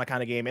says it's my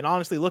kind of game, and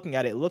honestly looking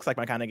at it, it looks like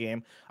my kind of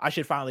game, I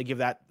should finally give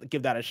that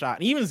a shot.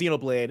 And even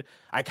Xenoblade,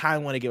 I kind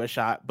of want to give a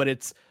shot, but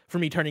it's for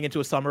me turning into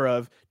a summer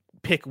of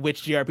pick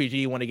which JRPG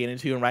you want to get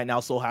into, and right now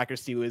Soul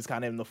Hackers 2 is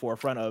kind of in the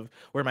forefront of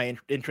where my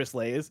interest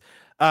lays.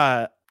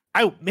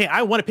 I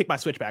want to pick my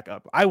Switch back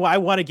up. I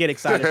want to get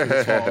excited for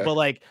this fall, but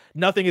like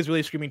nothing is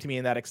really screaming to me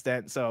in that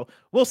extent. So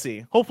we'll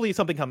see. Hopefully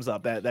something comes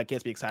up that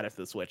gets me excited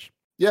for the Switch.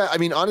 Yeah, I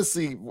mean,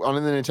 honestly, on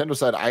the Nintendo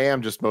side, I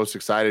am just most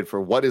excited for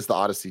what is the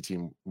Odyssey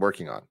team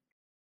working on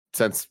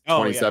since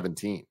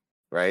 2017,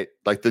 right?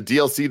 Like the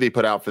DLC they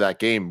put out for that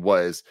game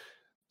was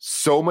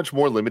so much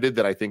more limited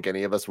than I think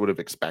any of us would have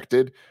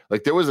expected.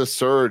 Like there was a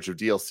surge of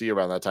DLC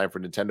around that time for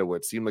Nintendo where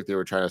it seemed like they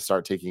were trying to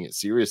start taking it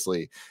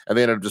seriously, and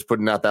they ended up just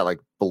putting out that like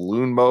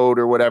balloon mode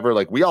or whatever.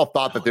 Like we all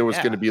thought that there was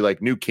going to be like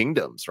new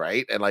kingdoms,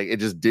 right? And like it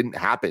just didn't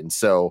happen.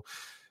 So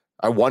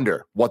I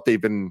wonder what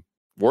they've been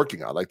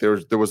working on. Like there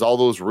was all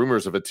those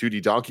rumors of a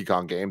 2D Donkey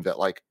Kong game that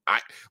like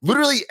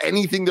literally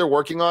anything they're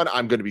working on,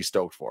 I'm going to be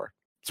stoked for.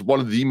 It's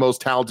one of the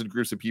most talented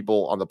groups of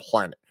people on the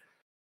planet.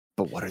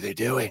 But what are they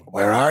doing?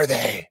 Where are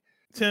they?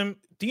 Tim,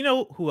 do you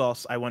know who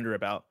else I wonder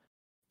about?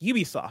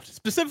 Ubisoft,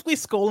 specifically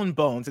Skull and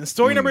Bones. And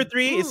story number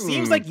 3, it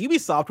seems like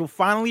Ubisoft will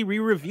finally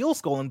re-reveal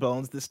Skull and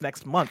Bones this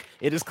next month.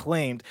 It is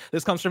claimed.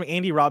 This comes from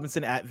Andy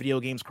Robinson at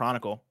Video Games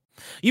Chronicle.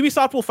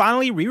 Ubisoft will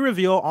finally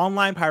re-reveal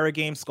online pirate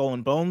game Skull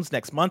and Bones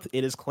next month,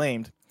 it is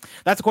claimed.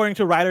 That's according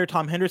to writer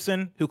Tom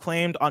Henderson, who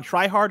claimed on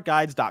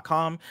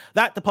tryhardguides.com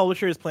that the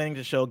publisher is planning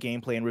to show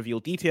gameplay and reveal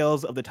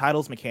details of the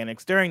title's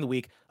mechanics during the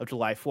week of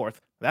July 4th.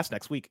 That's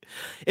next week.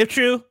 If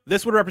true,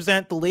 this would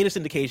represent the latest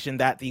indication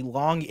that the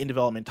long in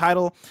development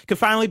title could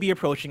finally be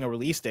approaching a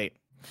release date.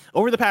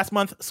 Over the past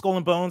month, Skull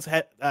and Bones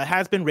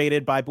has been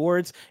rated by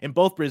boards in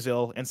both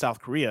Brazil and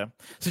South Korea,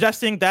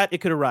 suggesting that it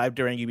could arrive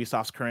during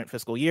Ubisoft's current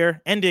fiscal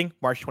year, ending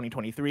March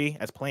 2023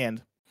 as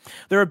planned.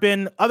 There have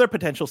been other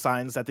potential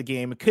signs that the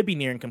game could be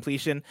nearing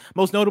completion,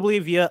 most notably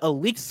via a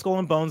leaked Skull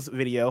and Bones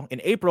video in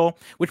April,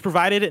 which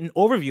provided an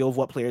overview of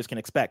what players can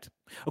expect.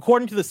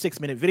 According to the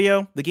 6-minute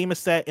video, the game is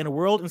set in a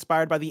world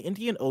inspired by the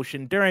Indian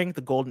Ocean during the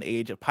golden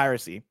age of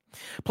piracy.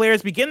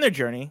 Players begin their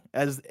journey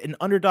as an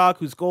underdog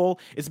whose goal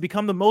is to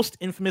become the most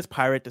infamous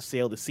pirate to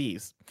sail the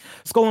seas.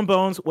 Skull and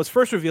Bones was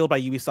first revealed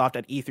by Ubisoft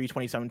at E3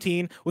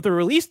 2017, with a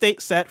release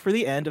date set for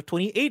the end of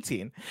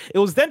 2018. It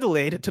was then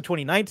delayed to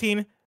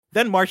 2019,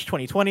 then March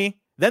 2020,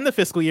 then the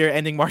fiscal year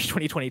ending March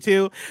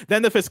 2022,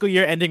 then the fiscal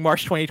year ending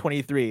March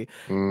 2023.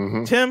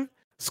 Tim,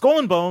 Skull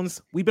and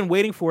Bones, we've been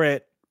waiting for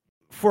it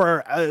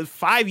for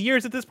 5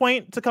 years at this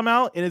point to come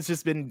out, and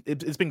it's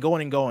been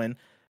going and going.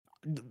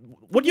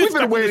 What do you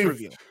expect from this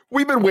review?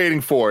 We've been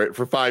waiting for it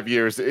for 5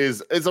 years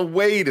is a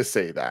way to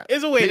say that.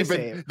 Is a way to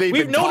say it.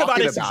 We've known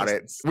about its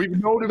existence. We've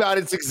known about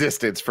its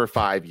existence for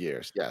 5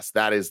 years. Yes,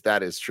 that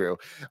is true.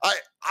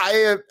 I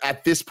am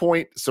at this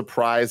point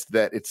surprised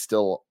that it's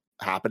still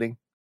happening,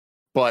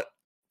 but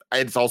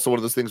it's also one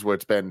of those things where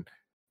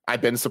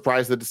I've been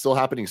surprised that it's still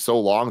happening so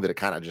long that it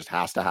kind of just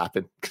has to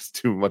happen because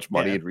too much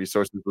money and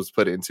resources was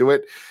put into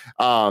it.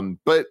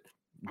 But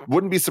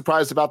wouldn't be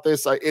surprised about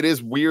this. It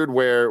is weird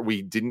where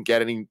we didn't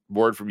get any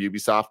word from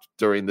Ubisoft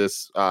during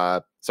this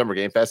Summer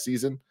Game Fest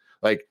season.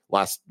 Like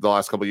the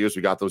last couple of years,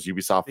 we got those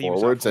Ubisoft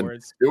forwards, and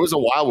there was a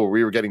while where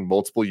we were getting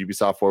multiple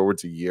Ubisoft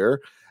forwards a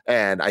year.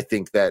 And I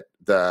think that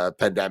the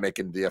pandemic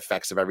and the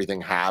effects of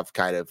everything have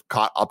kind of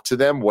caught up to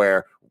them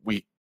where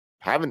we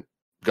haven't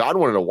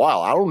gotten one in a while.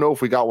 I don't know if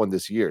we got one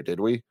this year. Did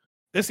we?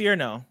 This year,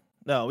 no.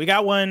 No, we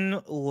got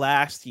one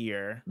last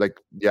year. I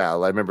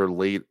remember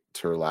later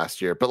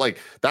last year. But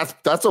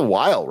that's a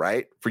while,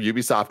 right? For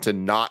Ubisoft to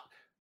not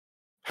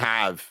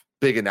have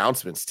big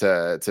announcements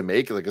to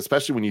make,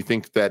 especially when you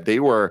think that they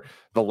were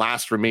the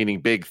last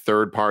remaining big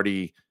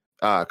third-party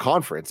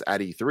conference at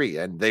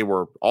E3, and they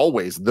were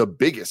always the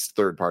biggest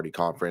third-party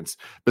conference.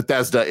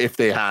 Bethesda, if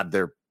they had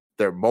their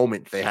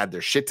moment, they had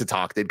their shit to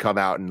talk, they'd come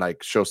out and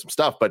show some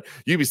stuff. But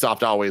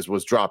Ubisoft always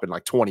was dropping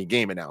 20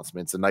 game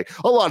announcements, and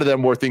a lot of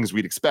them were things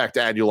we'd expect,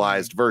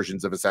 annualized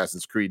versions of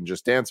Assassin's Creed and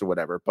Just Dance or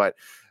whatever. But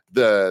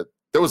there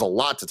was a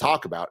lot to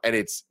talk about, and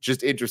it's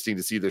just interesting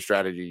to see their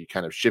strategy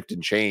kind of shift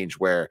and change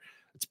where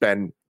it's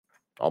been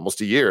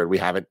almost a year and we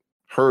haven't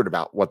heard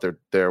about what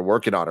they're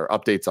working on or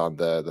updates on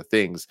the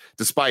things,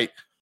 despite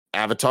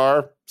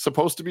Avatar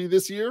supposed to be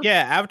this year.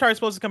 Yeah, Avatar is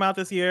supposed to come out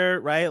this year,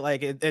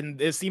 right? And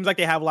it seems like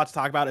they have a lot to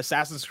talk about.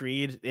 Assassin's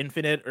Creed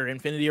Infinite or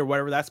Infinity or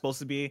whatever that's supposed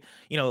to be,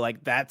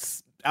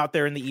 that's out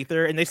there in the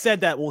ether. And they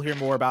said that we'll hear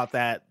more about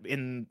that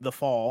in the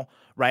fall,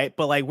 right?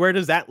 But where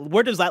does that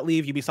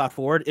leave Ubisoft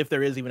Forward, if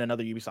there is even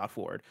another Ubisoft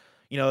Forward?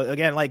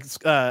 Again,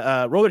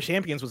 Roller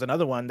Champions was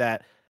another one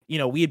that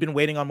we had been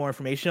waiting on more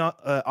information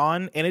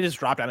on, and it just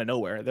dropped out of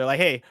nowhere. They're like,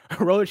 hey,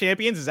 Roller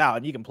Champions is out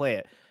and you can play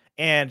it.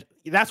 And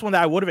that's one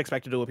that I would have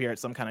expected to appear at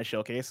some kind of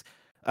showcase.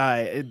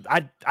 I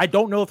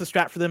don't know if the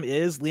strat for them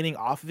is leaning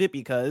off of it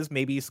because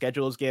maybe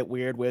schedules get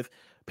weird with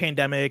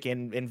pandemic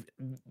and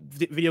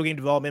video game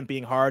development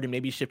being hard and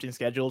maybe shifting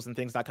schedules and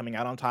things not coming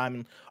out on time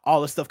and all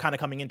this stuff kind of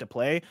coming into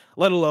play,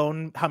 let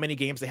alone how many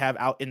games they have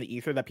out in the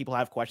ether that people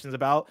have questions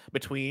about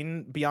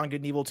between Beyond Good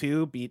and Evil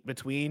 2,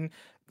 between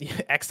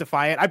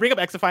X-Defiant. I bring up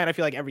X-Defiant, I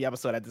feel like every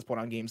episode at this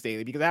point on Games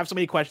Daily because I have so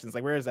many questions.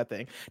 Where is that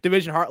thing?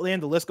 Division Heartland,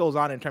 the list goes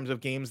on in terms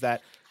of games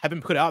that have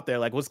been put out there.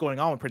 What's going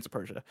on with Prince of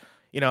Persia?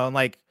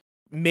 And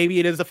maybe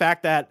it is the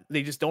fact that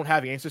they just don't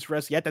have answers for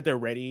us yet that they're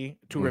ready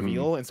to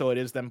reveal, and so it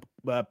is them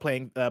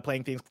playing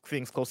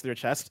things close to their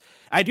chest.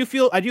 I do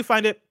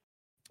find it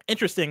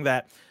interesting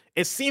that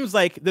it seems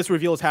like this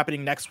reveal is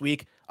happening next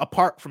week,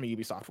 apart from a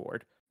Ubisoft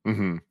Forward.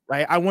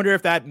 Right? I wonder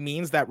if that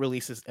means that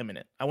release is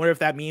imminent. I wonder if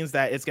that means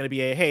that it's going to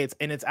be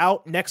it's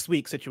out next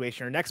week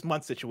situation or next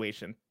month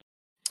situation.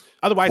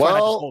 Otherwise, why not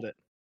just hold it?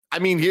 I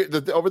mean,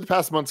 over the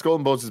past month, Skull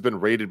and Bones has been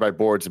rated by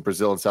boards in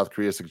Brazil and South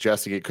Korea,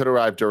 suggesting it could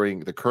arrive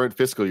during the current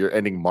fiscal year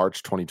ending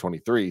March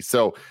 2023.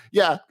 So,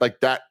 yeah,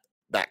 that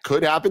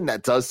could happen.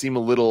 That does seem a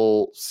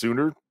little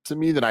sooner to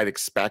me than I'd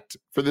expect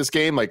for this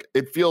game.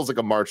 It feels like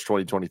a March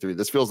 2023.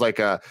 This feels like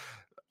a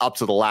up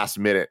to the last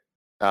minute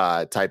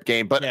type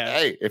game. But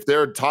hey, if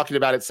they're talking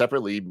about it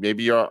separately,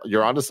 maybe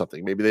you're onto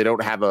something. Maybe they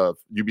don't have a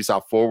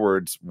Ubisoft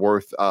Forward's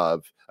worth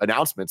of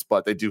announcements,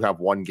 but they do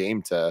have one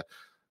game to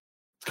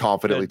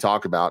confidently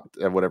talk about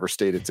at whatever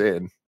state it's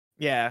in.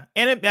 Yeah.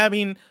 And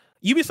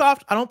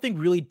Ubisoft, I don't think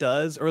really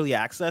does early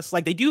access.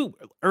 Like they do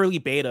early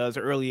betas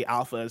or early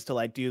alphas to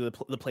like do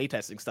the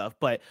playtesting stuff,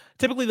 but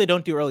typically they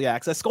don't do early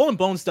access. Skull and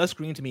Bones does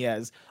scream to me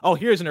as, oh,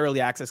 here's an early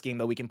access game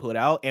that we can put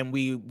out, and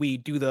we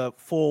do the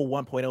full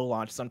 1.0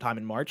 launch sometime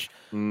in March,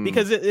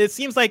 because it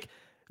seems like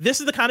this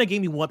is the kind of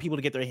game you want people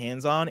to get their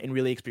hands on and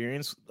really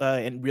experience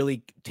and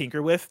really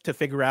tinker with to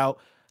figure out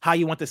how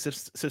you want the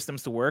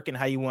systems to work and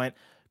how you want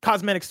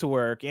cosmetics to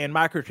work and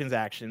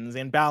microtransactions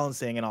and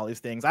balancing and all these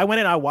things. I went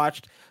and I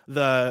watched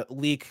the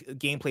leak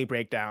gameplay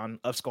breakdown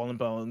of Skull and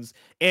Bones,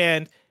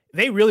 and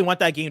they really want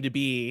that game to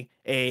be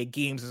a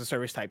games as a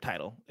service type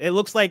title. It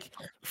looks like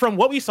from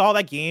what we saw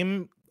that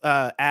game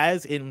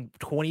as in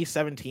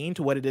 2017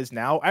 to what it is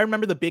now. I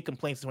remember the big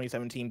complaints in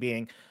 2017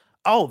 being,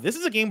 oh, this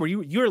is a game where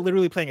you're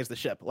literally playing as the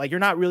ship. Like you're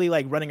not really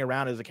like running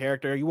around as a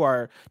character. You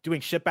are doing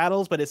ship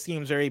battles, but it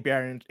seems very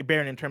barren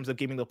in terms of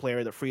giving the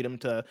player the freedom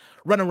to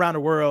run around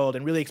the world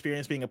and really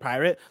experience being a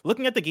pirate.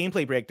 Looking at the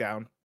gameplay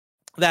breakdown,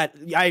 that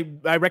I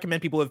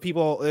recommend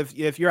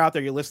if you're out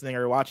there, you're listening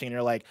or watching, and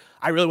you're like,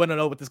 I really want to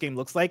know what this game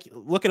looks like,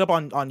 look it up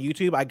on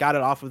YouTube. I got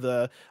it off of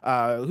the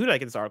who did I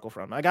get this article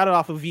from? I got it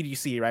off of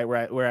VGC, right,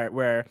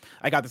 where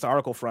I got this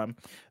article from.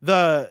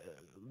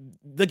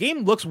 The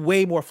game looks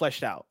way more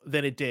fleshed out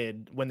than it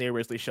did when they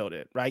originally showed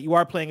it, right? You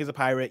are playing as a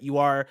pirate. You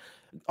are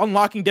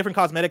unlocking different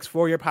cosmetics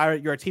for your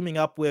pirate. You are teaming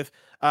up with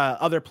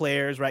other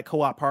players, right?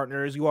 Co-op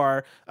partners. You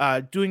are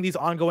doing these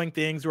ongoing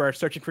things. You are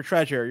searching for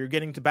treasure. You're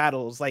getting to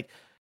battles. Like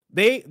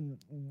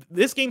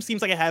this game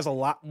seems like it has a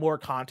lot more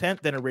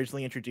content than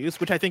originally introduced,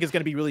 which I think is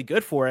going to be really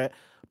good for it.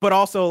 But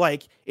also,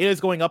 like, it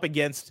is going up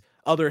against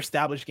other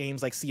established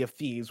games like Sea of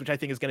Thieves, which I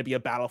think is going to be a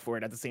battle for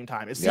it at the same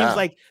time. It seems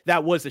like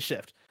that was the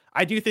shift.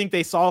 I do think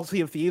they saw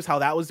Sea of Thieves, how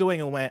that was doing,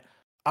 and went,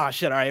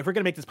 shit, all right, if we're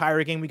gonna make this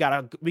pirate game, we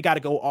gotta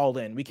go all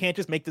in. We can't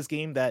just make this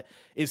game that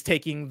is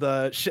taking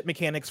the ship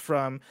mechanics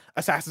from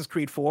Assassin's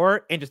Creed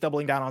 4 and just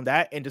doubling down on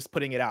that and just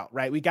putting it out,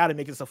 right? We gotta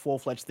make this a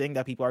full-fledged thing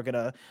that people are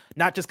gonna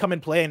not just come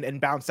and play and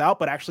bounce out,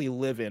 but actually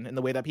live in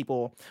the way that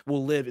people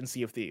will live in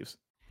Sea of Thieves.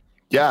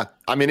 Yeah,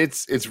 I mean,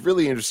 it's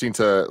really interesting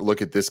to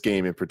look at this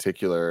game in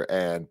particular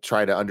and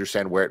try to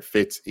understand where it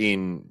fits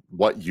in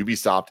what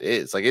Ubisoft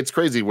is. Like, it's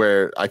crazy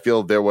where I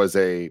feel there was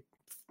a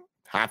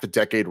half a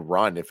decade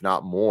run, if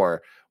not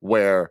more,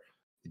 where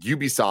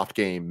Ubisoft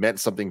game meant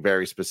something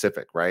very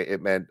specific, right?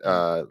 It meant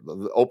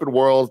open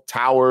world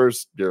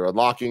towers, you're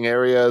unlocking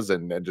areas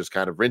and just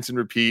kind of rinse and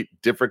repeat,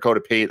 different coat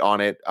of paint on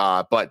it.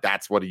 But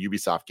that's what a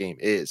Ubisoft game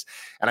is.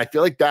 And I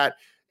feel like that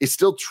is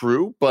still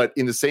true, but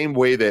in the same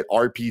way that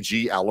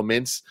RPG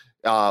elements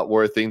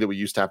were a thing that we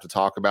used to have to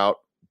talk about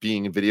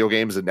being in video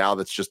games, and now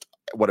that's just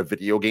what a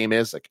video game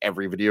is. Like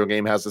every video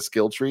game has a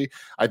skill tree.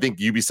 I think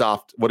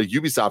what a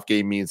Ubisoft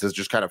game means has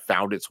just kind of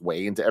found its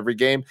way into every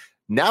game.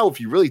 Now, if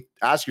you really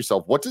ask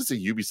yourself, what does a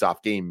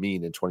Ubisoft game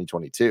mean in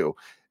 2022?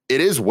 It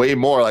is way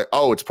more like,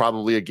 oh, it's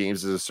probably a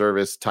games as a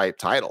service type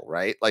title,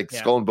 right? Like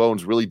Skull and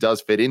Bones really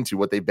does fit into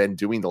what they've been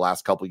doing the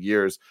last couple of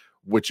years,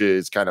 which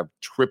is kind of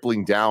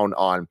tripling down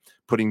on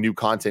putting new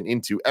content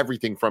into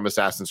everything from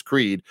Assassin's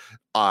Creed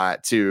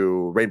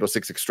to Rainbow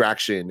Six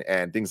Extraction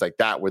and things like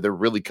that, where they're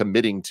really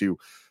committing to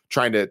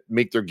trying to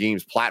make their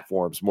games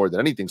platforms more than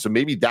anything. So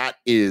maybe that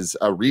is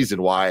a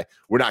reason why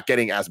we're not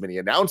getting as many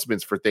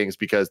announcements for things,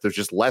 because there's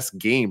just less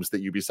games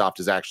that Ubisoft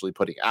is actually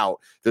putting out.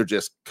 They're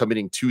just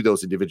committing to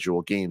those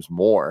individual games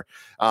more.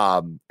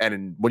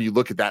 And when you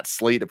look at that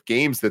slate of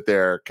games that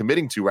they're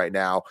committing to right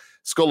now,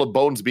 Skull and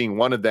Bones being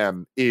one of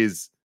them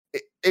is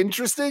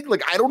interesting.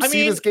 Like, I don't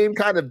see this game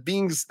kind of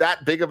being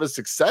that big of a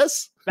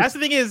success. That's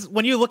the thing, is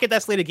when you look at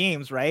that slate of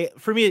games, right?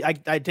 For me, I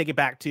take it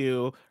back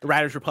to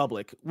Riders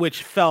Republic,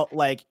 which felt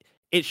like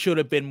it should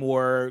have been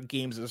more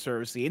games as a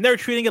service. And they're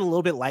treating it a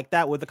little bit like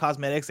that with the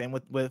cosmetics and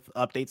with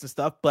updates and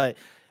stuff, but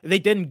they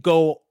didn't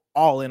go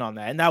all in on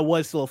that. And that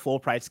was still a full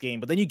price game.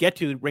 But then you get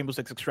to Rainbow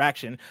Six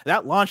Extraction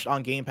that launched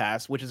on Game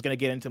Pass, which is going to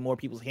get into more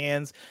people's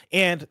hands.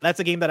 And that's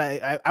a game that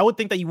I would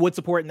think that you would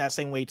support in that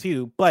same way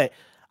too. But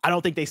I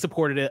don't think they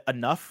supported it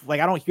enough. Like,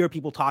 I don't hear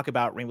people talk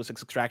about Rainbow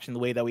Six Extraction the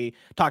way that we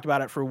talked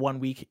about it for 1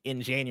 week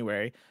in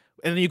January.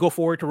 And then you go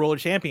forward to Roller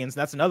Champions.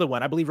 And that's another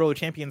one. I believe Roller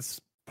Champions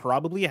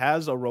probably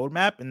has a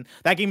roadmap, and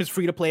that game is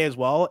free to play as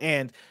well.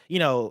 And, you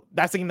know,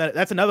 that's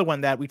another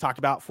one that we talked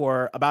about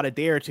for about a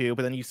day or two,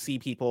 but then you see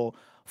people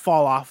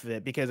fall off of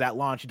it because at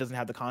launch it doesn't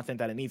have the content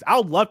that it needs. I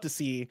would love to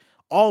see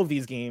all of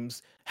these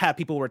games have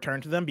people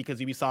return to them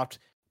because Ubisoft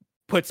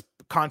puts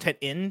content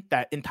in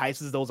that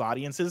entices those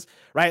audiences,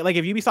 right? Like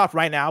if Ubisoft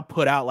right now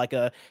put out like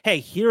hey,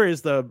 here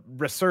is the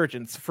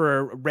resurgence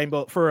for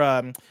Rainbow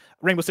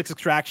Six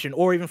Extraction,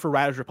 or even for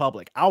Riders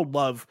Republic, I would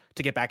love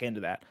to get back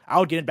into that. I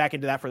would get back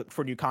into that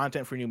for new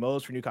content, for new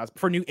modes,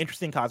 for new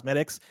interesting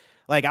cosmetics.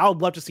 Like, I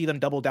would love to see them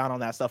double down on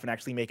that stuff and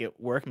actually make it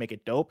work, make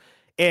it dope.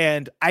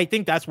 And I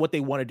think that's what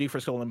they want to do for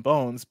Skull and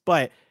Bones.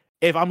 But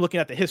if I'm looking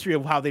at the history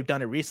of how they've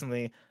done it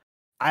recently,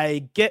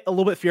 I get a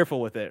little bit fearful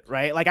with it,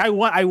 right? Like, I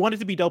want it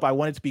to be dope, I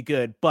want it to be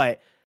good,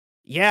 but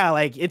yeah,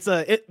 like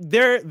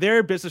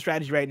their business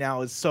strategy right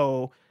now is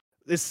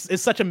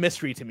such a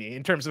mystery to me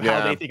in terms of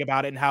how they think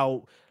about it and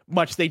how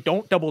much they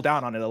don't double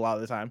down on it a lot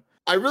of the time.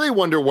 I really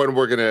wonder when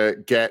we're gonna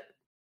get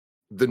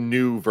the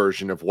new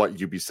version of what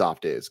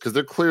Ubisoft is, because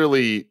they're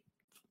clearly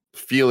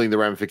feeling the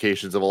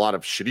ramifications of a lot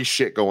of shitty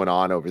shit going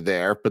on over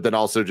there, but then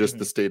also just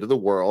the state of the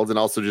world, and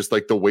also just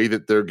like the way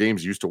that their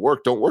games used to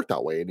work don't work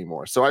that way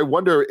anymore. So I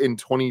wonder in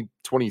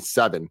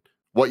 2027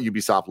 what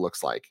Ubisoft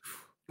looks like.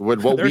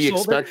 What we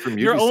expect from Ubisoft.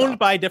 You're owned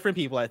by different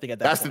people, I think, at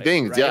that That's point, the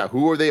thing. right? Yeah.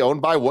 Who are they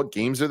owned by? What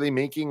games are they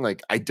making?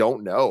 Like, I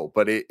don't know,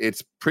 but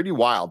it's pretty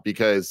wild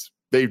because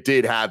they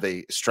did have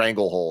a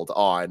stranglehold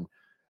on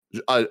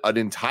an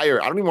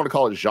entire, I don't even want to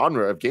call it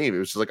genre of game. It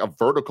was just like a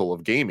vertical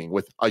of gaming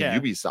with a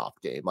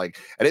Ubisoft game, like,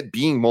 and it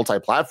being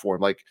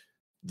multi-platform. Like,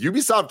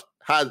 Ubisoft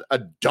had a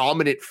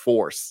dominant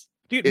force.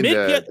 Dude,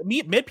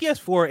 mid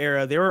PS4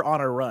 era, they were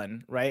on a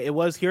run, right? It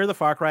was, here are the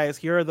Far Cry's,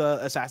 here are the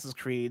Assassin's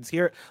Creeds,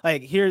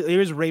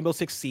 here's Rainbow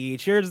Six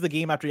Siege, here's the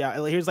game after,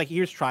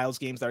 here's Trials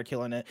games that are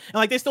killing it, and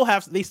like they still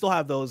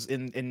have those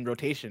in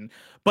rotation,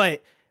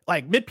 but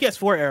like mid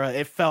PS4 era,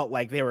 it felt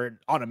like they were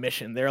on a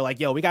mission. They're like,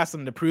 yo, we got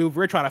something to prove.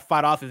 We're trying to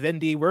fight off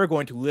Vivendi. We're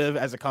going to live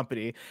as a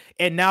company.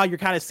 And now you're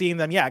kind of seeing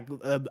them,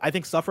 I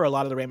think, suffer a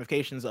lot of the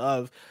ramifications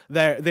of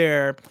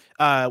their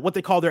what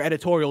they call their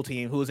editorial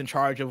team, who is in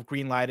charge of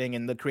greenlighting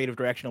and the creative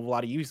direction of a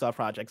lot of Ubisoft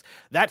projects.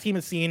 That team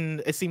has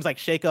seen, it seems like,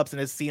 shakeups and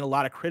has seen a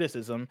lot of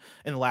criticism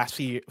in the last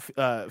few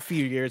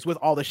years with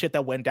all the shit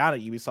that went down at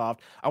Ubisoft.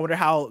 I wonder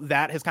how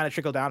that has kind of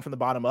trickled down from the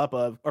bottom up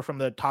or from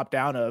the top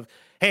down of,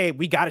 hey,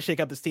 we got to shake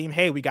up this team.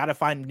 Hey, we got to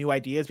find new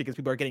ideas because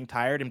people are getting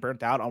tired and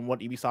burnt out on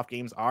what Ubisoft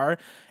games are.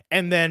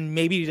 And then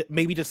maybe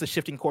just the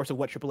shifting course of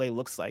what AAA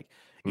looks like.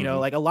 You know,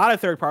 like a lot of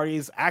third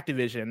parties,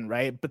 Activision,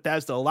 right?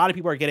 Bethesda, a lot of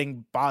people are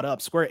getting bought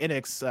up. Square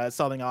Enix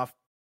selling off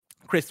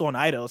Crystal and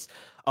Eidos.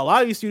 A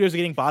lot of these studios are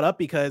getting bought up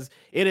because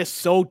it is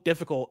so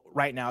difficult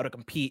right now to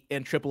compete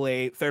in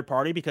AAA third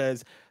party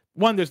because,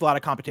 one, there's a lot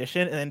of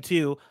competition, and then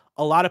two,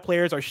 a lot of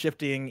players are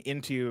shifting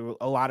into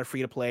a lot of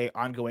free-to-play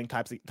ongoing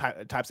types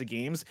of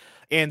games,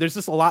 and there's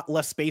just a lot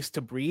less space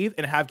to breathe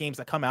and have games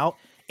that come out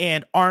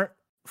and aren't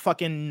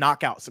fucking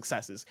knockout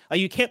successes.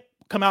 Like, you can't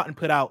come out and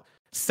put out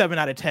 7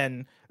 out of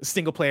 10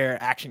 single-player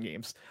action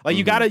games. Like,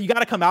 you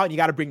gotta come out and you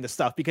gotta bring the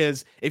stuff,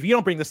 because if you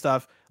don't bring the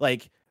stuff,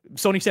 like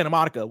Sony Santa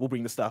Monica will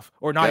bring the stuff,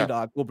 or Naughty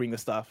Dog will bring the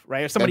stuff,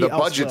 right? Or somebody else. And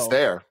the budget's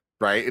there,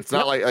 right? It's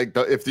not like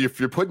if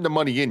you're putting the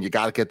money in, you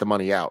got to get the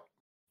money out.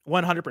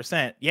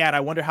 100%. Yeah, and I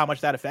wonder how much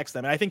that affects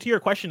them. And I think to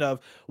your question of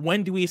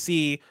when do we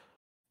see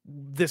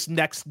this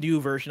next new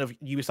version of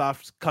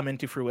Ubisoft come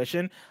into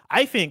fruition,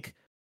 I think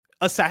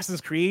Assassin's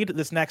Creed,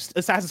 this next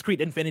Assassin's Creed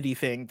Infinity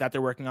thing that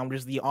they're working on, which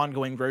is the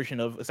ongoing version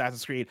of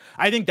Assassin's Creed,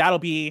 I think that'll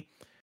be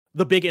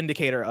the big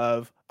indicator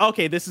of,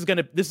 okay, this is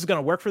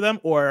gonna work for them,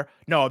 or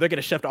no, they're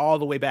gonna shift all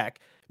the way back.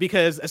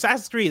 Because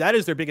Assassin's Creed, that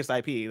is their biggest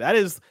IP. That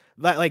is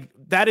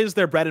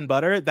their bread and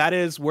butter. That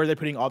is where they're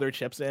putting all their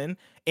chips in.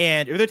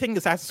 And if they're taking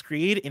Assassin's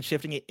Creed and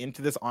shifting it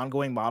into this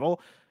ongoing model,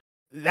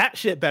 that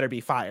shit better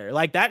be fire.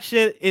 Like, that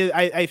shit is,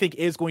 I think,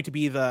 is going to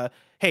be the,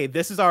 hey,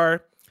 this is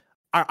our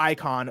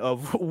icon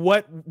of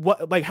what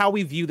like how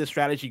we view the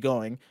strategy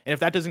going. And if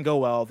that doesn't go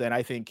well, then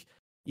I think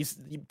you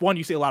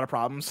see a lot of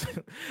problems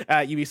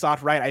at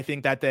Ubisoft, right? I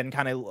think that then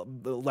kind of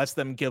lets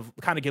them give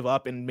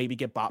up and maybe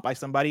get bought by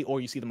somebody, or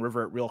you see them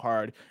revert real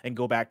hard and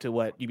go back to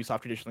what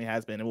Ubisoft traditionally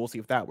has been, and we'll see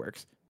if that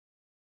works.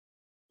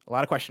 A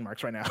lot of question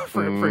marks right now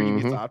for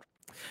Ubisoft.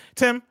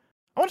 Tim,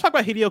 I want to talk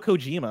about Hideo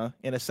Kojima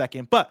in a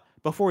second, but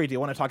before we do, I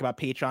want to talk about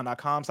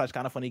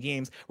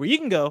patreon.com/kindafunnygames, where you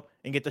can go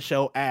and get the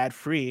show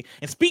ad-free.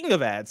 And speaking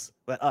of ads,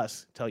 let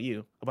us tell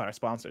you about our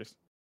sponsors.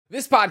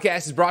 This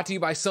podcast is brought to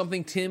you by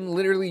something Tim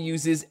literally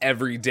uses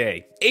every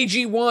day.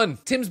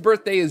 AG1. Tim's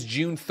birthday is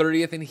June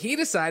 30th, and he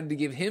decided to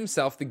give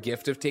himself the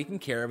gift of taking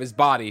care of his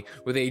body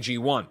with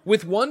AG1.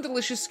 With one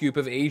delicious scoop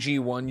of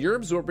AG1, you're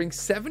absorbing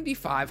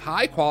 75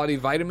 high-quality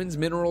vitamins,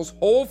 minerals,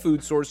 whole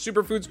food source,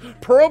 superfoods,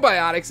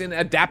 probiotics, and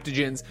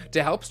adaptogens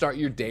to help start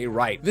your day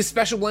right. This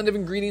special blend of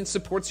ingredients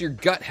supports your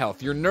gut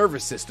health, your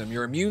nervous system,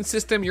 your immune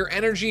system, your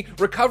energy,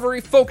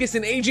 recovery, focus,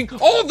 and aging,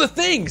 all the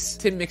things!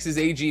 Tim mixes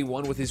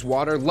AG1 with his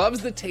water,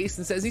 loves the taste,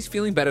 and says he's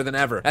feeling better than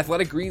ever.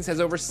 Athletic Greens has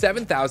over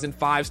 7,000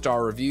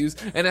 5-star reviews,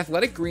 and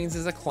Athletic Greens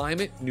is a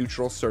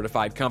climate-neutral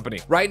certified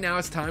company. Right now,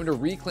 it's time to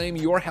reclaim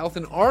your health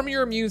and arm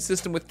your immune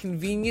system with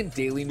convenient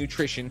daily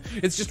nutrition.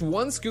 It's just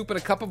one scoop in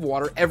a cup of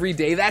water every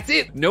day. That's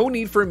it! No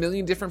need for a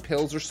million different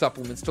pills or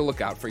supplements to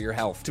look out for your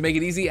health. To make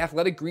it easy,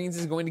 Athletic Greens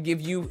is going to give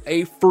you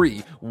a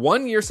free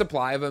 1-year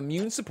supply of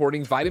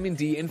immune-supporting vitamin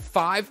D and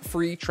 5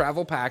 free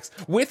travel packs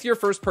with your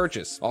first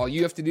purchase. All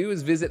you have to do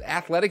is visit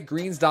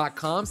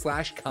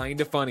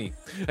athleticgreens.com/kindafunny.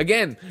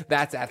 Again,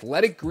 that's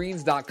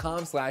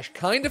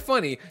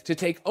athleticgreens.com/kindafunny to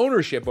take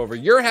ownership over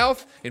your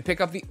health and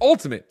pick up the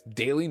ultimate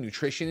daily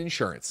nutrition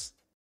insurance.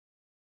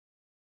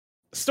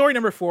 Story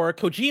number 4,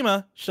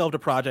 Kojima shelved a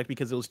project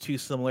because it was too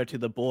similar to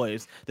The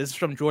Boys. This is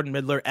from Jordan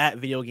Midler at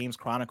Video Games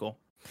Chronicle.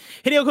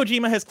 Hideo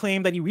Kojima has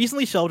claimed that he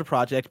recently shelved a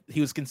project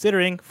he was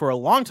considering for a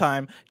long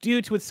time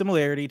due to its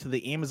similarity to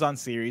the Amazon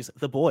series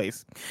The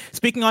Boys.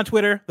 Speaking on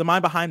Twitter, the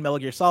mind behind Metal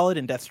Gear Solid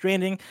and Death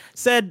Stranding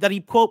said that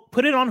he, quote,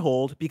 put it on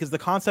hold because the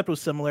concept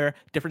was similar,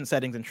 different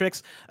settings and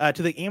tricks,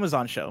 to the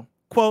Amazon show.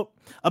 Quote,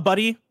 a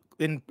buddy,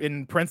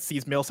 in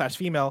parentheses,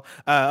 male/female,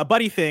 a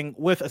buddy thing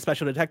with a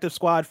special detective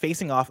squad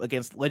facing off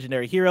against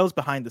legendary heroes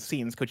behind the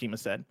scenes, Kojima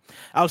said.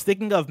 I was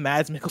thinking of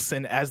Mads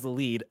Mikkelsen as the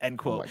lead, end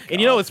quote. And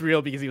you know it's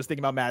real because he was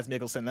thinking about Mads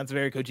Mikkelsen. That's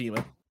very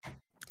Kojima.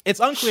 It's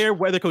unclear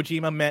whether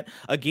Kojima meant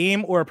a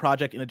game or a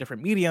project in a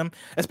different medium,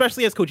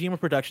 especially as Kojima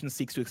Productions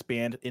seeks to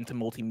expand into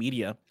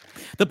multimedia.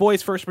 The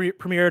Boys first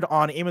premiered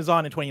on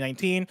Amazon in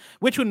 2019,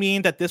 which would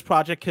mean that this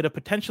project could have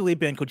potentially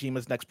been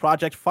Kojima's next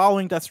project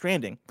following Death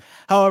Stranding.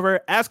 However,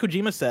 as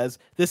Kojima says,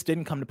 this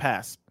didn't come to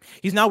pass.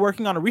 He's now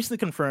working on a recently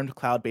confirmed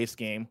cloud-based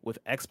game with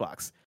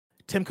Xbox.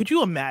 Tim, could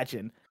you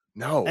imagine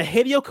a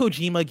Hideo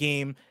Kojima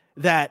game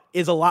that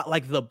is a lot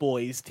like The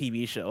Boys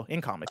TV show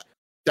in comic?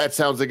 That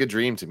sounds like a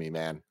dream to me,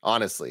 man.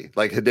 Honestly,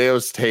 like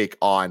Hideo's take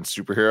on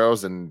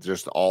superheroes and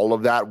just all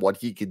of that, what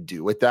he could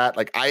do with that.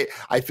 Like, I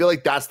feel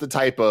like that's the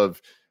type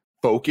of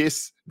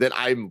focus that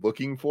I'm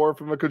looking for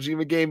from a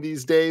Kojima game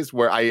these days,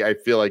 where I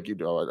feel like,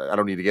 I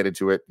don't need to get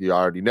into it. You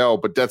already know,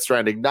 but Death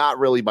Stranding, not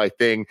really my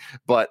thing,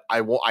 but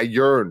I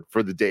yearn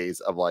for the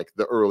days of like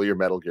the earlier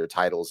Metal Gear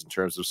titles in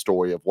terms of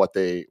story of what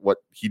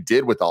he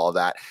did with all of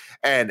that,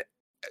 and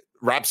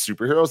wrap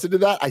superheroes into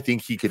that. I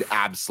think he could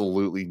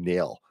absolutely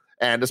nail.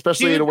 And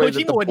especially in a way Kojima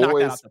that the would Boys, knock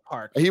that out the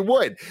park. He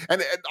would.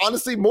 And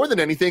honestly, more than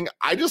anything,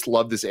 I just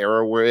love this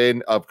era we're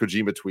in of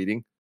Kojima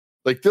tweeting.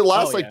 Like the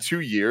last 2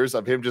 years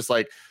of him just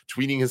like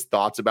tweeting his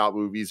thoughts about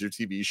movies or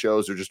TV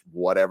shows or just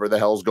whatever the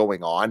hell's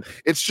going on.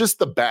 It's just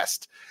the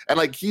best. And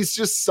like he's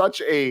just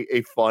such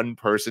a fun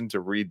person to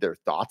read their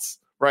thoughts,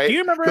 right? Do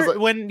you remember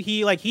when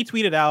he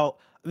tweeted out,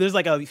 there's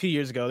like a few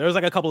years ago, there was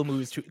like a couple of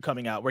movies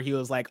coming out where he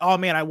was like, oh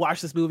man, I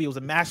watched this movie, it was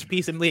a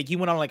masterpiece, and like he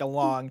went on like a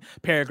long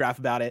paragraph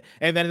about it.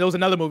 And then there was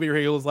another movie where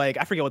he was like,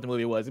 I forget what the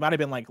movie was, it might have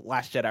been like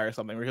Last Jedi or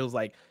something, where he was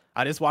like,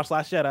 I just watched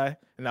Last Jedi,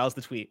 and that was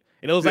the tweet.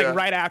 And it was like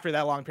right after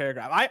that long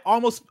paragraph. I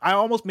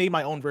almost made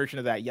my own version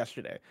of that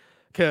yesterday,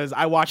 because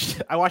I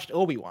watched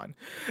Obi-Wan,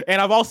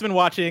 and I've also been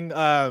watching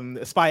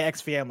Spy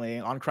X Family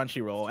on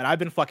Crunchyroll, and I've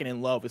been fucking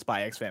in love with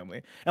Spy X Family.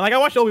 And like I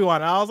watched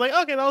Obi-Wan, and I was like,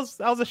 okay, that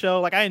was a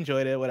show, like I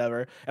enjoyed it,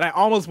 whatever. And I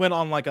almost went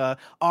on like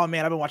oh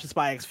man, I've been watching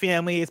Spy X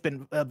Family. It's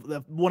been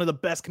one of the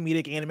best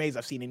comedic animes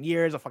I've seen in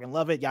years. I fucking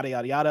love it, yada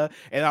yada yada.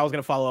 And I was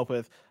gonna follow up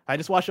with, I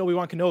just watched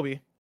Obi-Wan Kenobi.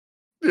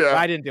 Yeah, but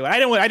I didn't do it. I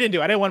didn't want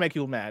to make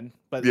people mad.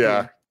 But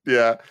yeah.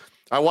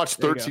 I watched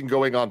 13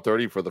 going on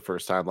 30 for the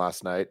first time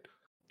last night.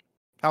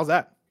 How's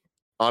that?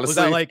 Honestly, was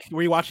that like,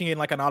 were you watching it in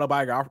like an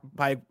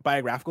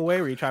autobiographical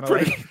way? Were you trying to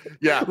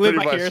live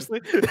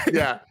vicariously?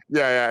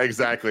 yeah,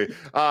 exactly.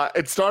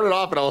 It started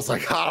off and I was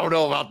like, I don't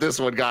know about this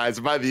one, guys.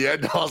 By the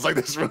end, I was like,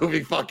 this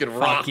movie fucking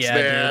rocks,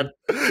 man.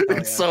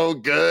 It's so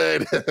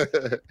good.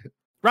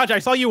 Roger, I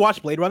saw you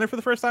watch Blade Runner for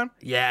the first time.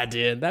 Yeah,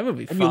 dude, that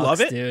movie fucks, you love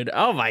it, dude.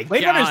 Oh my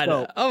Blade Runner's god,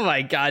 dope. Oh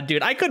my god,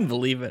 dude, I couldn't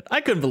believe it.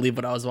 I couldn't believe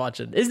what I was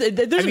watching. There's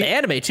an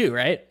anime too,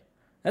 right?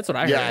 That's what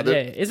I heard. Yeah,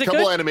 is it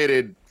couple good?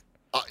 Animated.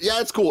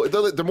 Yeah, it's cool.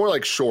 They're more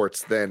like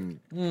shorts than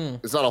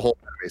it's not a whole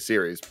anime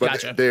series,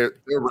 but they're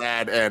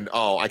rad. And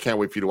I can't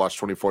wait for you to watch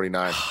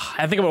 2049. I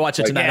think I'm gonna watch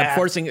it tonight. I'm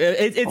forcing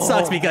it.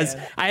 Sucks because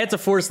I had to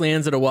force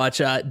Leanza to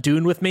watch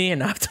Dune with me,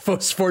 and I have to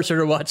force her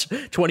to watch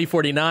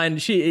 2049.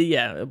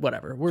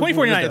 Whatever.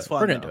 2049 is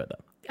fun. We're gonna do it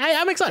though.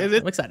 I'm excited.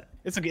 I'm excited.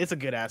 It's a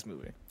good ass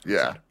movie.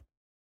 Yeah.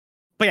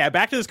 But yeah,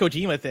 back to this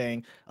Kojima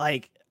thing.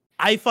 Like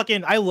I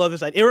love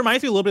this. It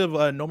reminds me a little bit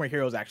of No More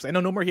Heroes. Actually, I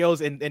know No More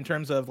Heroes in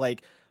terms of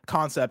like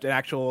concept and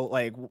actual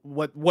like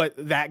what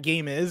that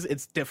game is.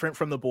 It's different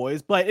from The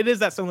Boys, but it is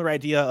that similar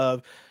idea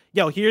of,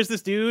 here's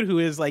this dude who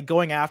is like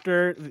going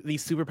after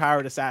these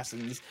superpowered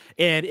assassins,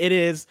 and it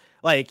is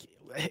like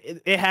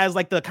it has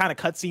like the kind of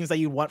cutscenes that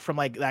you want from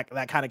like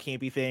that kind of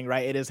campy thing,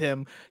 right? It is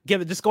him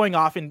just going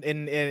off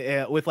in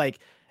with like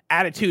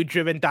attitude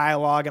driven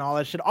dialogue and all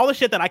the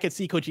shit that I could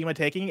see Kojima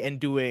taking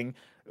and doing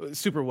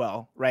super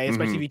well, right?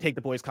 Especially if you take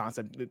The Boys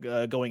concept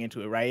going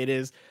into it, right?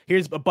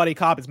 Here's a buddy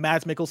cop. It's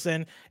Mads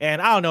Mikkelsen,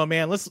 and I don't know,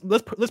 man. Let's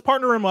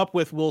partner him up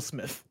with Will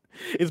Smith.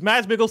 It's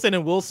Mads Mikkelsen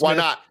and Will Smith. Why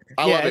not?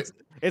 I love it.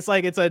 It's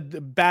like it's a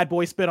Bad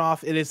Boy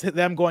spinoff. It is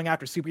them going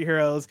after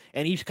superheroes,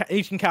 and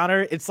each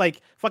encounter, it's like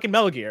fucking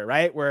Metal Gear,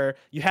 right? Where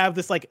you have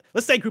this like,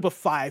 let's say, group of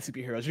 5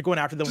 superheroes. You're going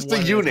after them. Just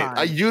a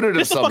unit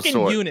of some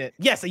sort. Unit.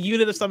 Yes, a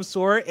unit of some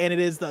sort, and it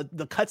is the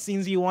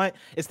cutscenes you want.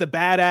 It's the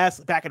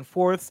badass back and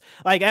forths.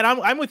 Like, and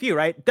I'm with you,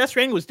 right? Death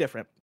Stranding was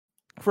different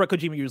for what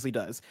Kojima usually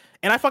does,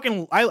 and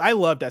I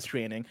love Death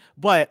Stranding,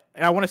 but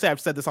and I want to say I've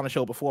said this on the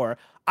show before.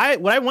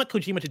 What I want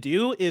Kojima to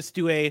do is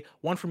do a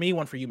one for me,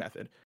 one for you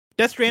method.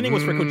 Death Stranding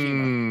was for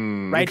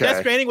Kojima, right? Okay. Death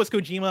Stranding was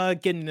Kojima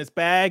getting in his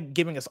bag,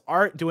 giving us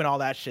art, doing all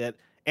that shit,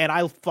 and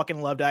I fucking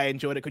loved it. I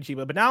enjoyed it,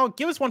 Kojima. But now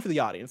give us one for the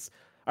audience.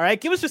 All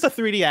right, give us just a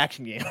 3D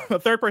action game, a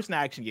third-person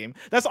action game.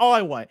 That's all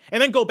I want.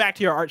 And then go back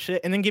to your art shit,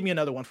 and then give me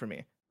another one for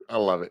me. I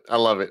love it.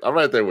 I'm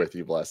right there with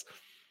you, Bless.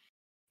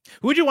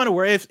 Who would you want to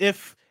work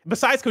if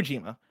besides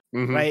Kojima,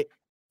 right?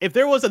 If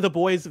there was a The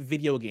Boys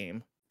video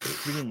game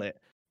greenlit,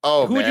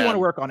 who would you want to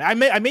work on? I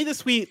made this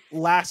tweet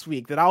last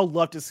week that I would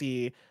love to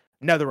see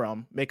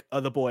NetherRealm make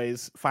The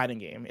Boys fighting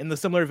game in the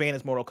similar vein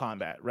as Mortal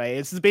Kombat, right?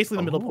 It's basically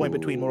the middle point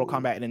between Mortal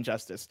Kombat and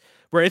Injustice,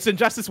 where it's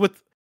Injustice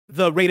with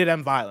the rated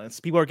M violence.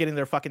 People are getting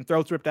their fucking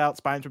throats ripped out,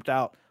 spines ripped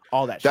out,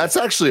 all that shit. That's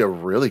actually a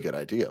really good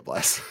idea,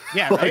 Bless.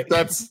 Yeah, like,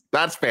 right?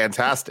 that's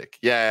fantastic.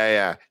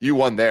 Yeah. You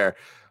won there.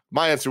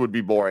 My answer would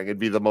be boring. It'd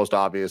be the most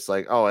obvious,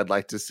 like, oh, I'd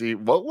like to see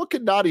what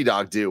could Naughty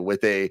Dog do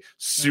with a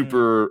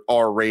super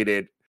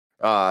R-rated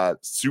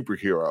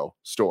superhero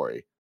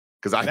story?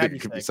 Because I think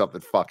it could be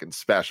something fucking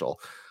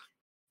special.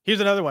 Here's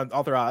another one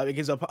I'll throw out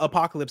because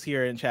Apocalypse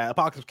here in chat.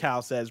 Apocalypse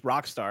Cal says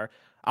Rockstar.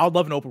 I would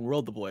love an open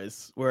world The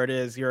Boys where it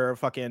is you're a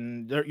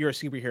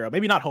superhero.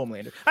 Maybe not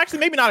Homelander. Actually,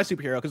 maybe not a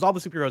superhero because all the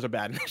superheroes are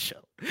bad in this show.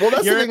 Well,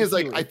 that's the thing is,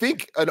 like, I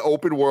think an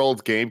open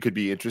world game could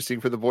be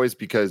interesting for The Boys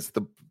because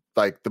the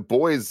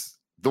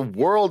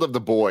world of The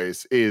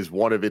Boys is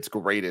one of its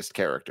greatest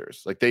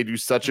characters. Like, they do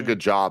such a good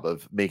job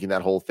of making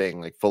that whole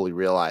thing like fully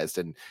realized,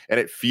 and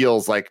it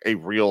feels like a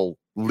real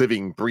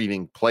living,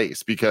 breathing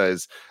place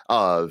because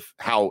of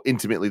how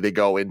intimately they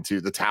go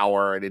into the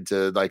tower and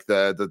into like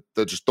the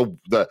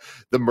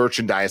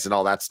merchandise and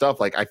all that stuff.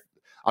 Like, I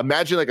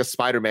imagine like a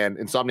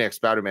Insomniac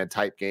Spider-Man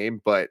type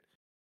game, but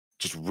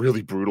just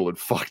really brutal and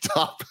fucked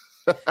up.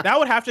 That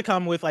would have to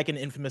come with like an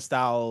Infamous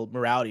style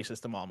morality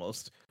system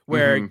almost,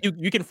 where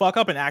you can fuck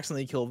up and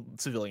accidentally kill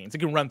civilians. You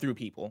can run through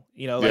people,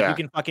 you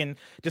can fucking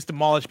just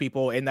demolish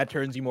people, and that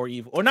turns you more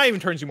evil, or not even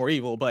turns you more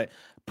evil, but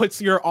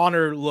puts your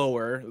honor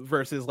lower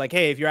versus like,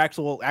 hey, if you're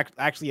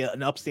actually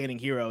an upstanding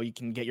hero, you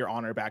can get your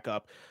honor back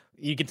up.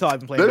 You can tell I've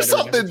been playing. There's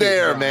something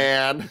there,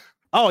 man.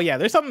 Oh yeah,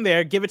 there's something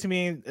there. Give it to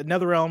me.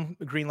 NetherRealm,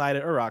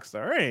 Greenlight, or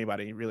Rockstar, or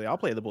anybody really. I'll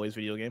play The Boys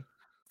video game.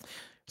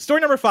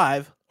 Story number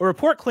 5. A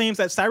report claims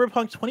that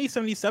Cyberpunk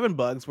 2077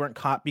 bugs weren't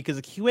caught because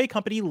a QA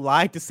company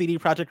lied to CD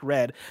Projekt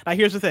Red. Now,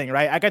 here's the thing,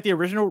 right? I got the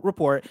original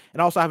report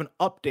and also have an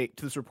update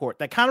to this report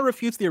that kind of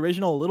refutes the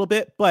original a little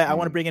bit, but I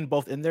want to bring in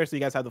both in there so you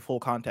guys have the full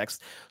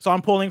context. So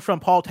I'm pulling from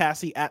Paul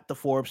Tassi at The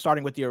Forbes,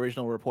 starting with the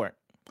original report.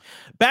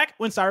 Back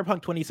when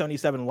Cyberpunk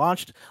 2077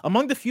 launched,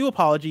 among the few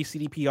apologies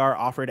CDPR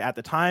offered at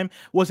the time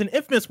was an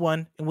infamous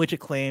one in which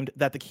it claimed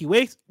that the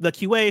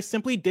QA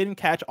simply didn't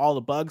catch all the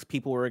bugs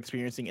people were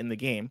experiencing in the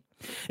game.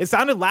 It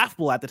sounded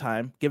laughable at the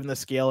time, given the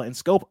scale and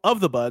scope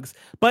of the bugs,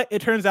 but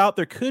it turns out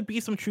there could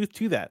be some truth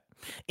to that.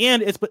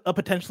 And it's a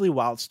potentially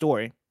wild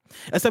story.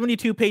 A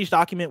 72-page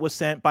document was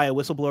sent by a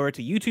whistleblower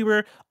to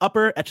YouTuber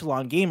Upper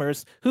Echelon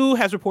Gamers, who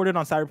has reported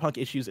on Cyberpunk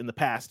issues in the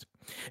past.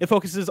 It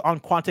focuses on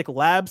Quantic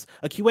Labs,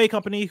 a QA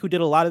company who did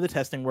a lot of the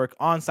testing work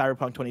on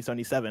Cyberpunk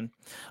 2077.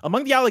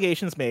 Among the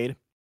allegations made,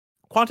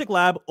 Quantic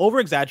Lab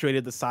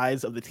over-exaggerated the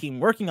size of the team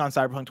working on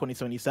Cyberpunk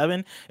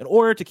 2077 in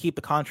order to keep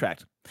the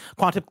contract.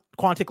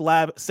 Quantic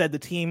Lab said the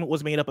team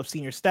was made up of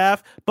senior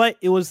staff, but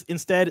it was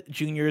instead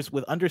juniors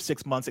with under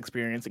 6 months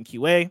experience in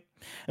QA.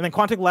 And then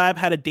Quantic Lab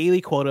had a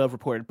daily quota of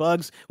reported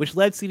bugs, which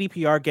led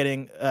CDPR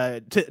getting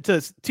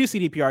to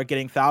CDPR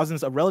getting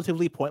thousands of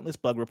relatively pointless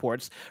bug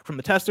reports from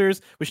the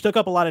testers, which took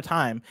up a lot of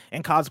time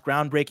and caused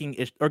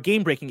groundbreaking or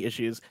game-breaking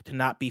issues to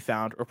not be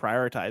found or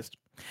prioritized.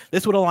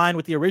 This would align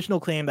with the original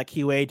claim that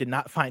QA did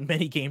not find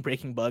many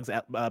game-breaking bugs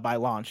by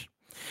launch.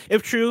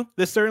 If true,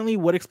 this certainly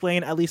would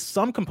explain at least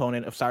some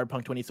component of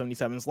Cyberpunk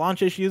 2077's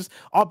launch issues,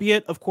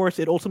 albeit, of course,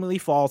 it ultimately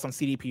falls on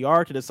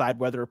CDPR to decide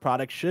whether a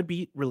product should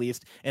be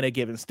released in a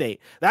given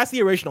state. That's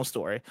the original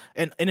story.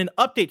 And in an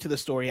update to the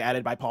story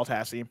added by Paul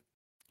Tassi,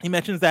 he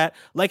mentions that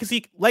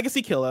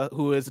Legacy Killa,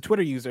 who is a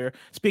Twitter user,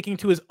 speaking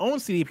to his own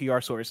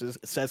CDPR sources,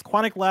 says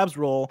Quantic Lab's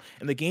role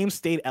in the game's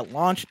state at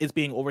launch is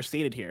being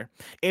overstated here.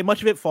 And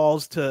much of it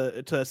falls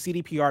to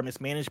CDPR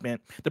mismanagement,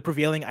 the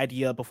prevailing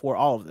idea before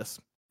all of this.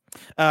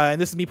 And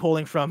this is me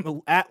pulling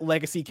from at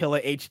Legacy Killa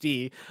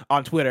HD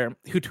on Twitter,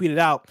 who tweeted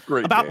out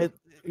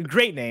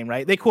great name,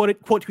 right? They quote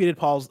tweeted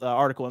Paul's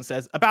article and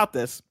says, about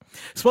this,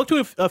 spoke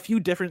to a few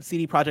different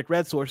CD Projekt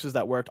Red sources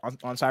that worked on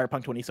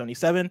Cyberpunk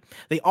 2077.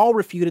 They all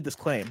refuted this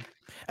claim.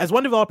 As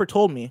one developer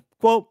told me,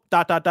 quote, ...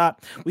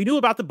 we knew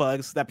about the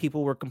bugs that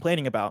people were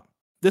complaining about.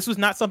 This was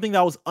not something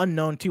that was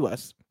unknown to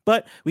us,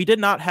 but we did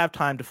not have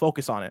time to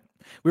focus on it.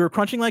 We were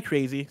crunching like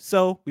crazy,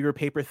 so we were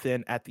paper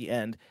thin at the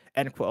end,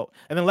 end quote.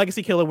 And then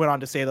Legacy Killa went on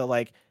to say that,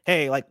 like,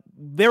 hey, like,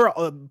 there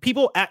were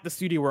people at the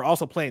studio were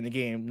also playing the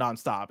game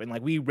nonstop, and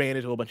like we ran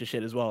into a bunch of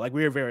shit as well. Like,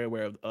 we were very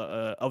aware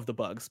of the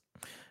bugs.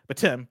 But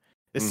Tim,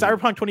 this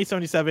Cyberpunk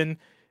 2077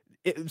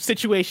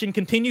 situation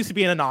continues to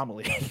be an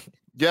anomaly.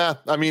 Yeah,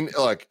 I mean,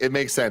 look, it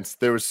makes sense.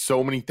 There were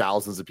so many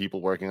thousands of people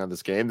working on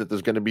this game that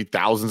there's going to be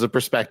thousands of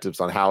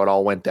perspectives on how it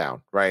all went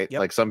down, right? Yep.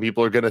 Like, some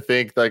people are going to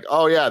think like,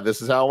 oh yeah,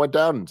 this is how it went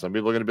down. And some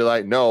people are going to be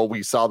like, no,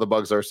 we saw the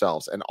bugs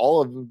ourselves. And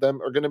all of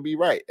them are going to be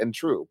right and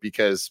true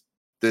because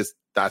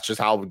that's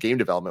just how game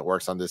development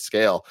works on this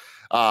scale.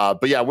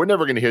 But yeah, we're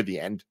never going to hear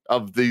the end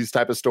of these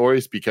type of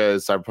stories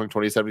because Cyberpunk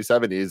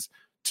 2077 is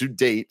to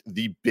date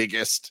the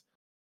biggest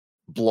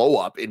blow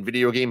up in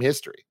video game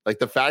history. Like,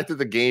 the fact that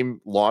the game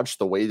launched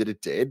the way that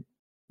it did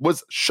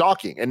was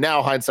shocking. And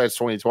now hindsight's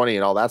 2020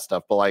 and all that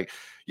stuff. But like,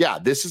 yeah,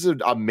 this is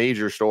a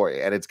major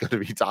story and it's going to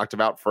be talked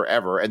about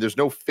forever. And there's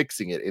no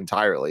fixing it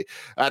entirely.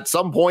 At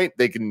some point,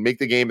 they can make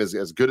the game as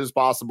good as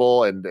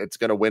possible, and it's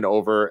going to win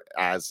over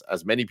as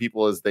many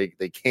people as they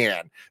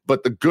can.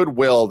 But the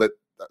goodwill that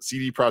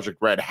CD Projekt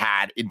Red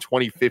had in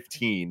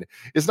 2015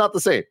 is not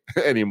the same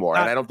anymore.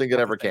 And I don't think it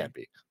ever can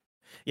be.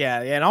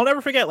 Yeah, and I'll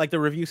never forget like the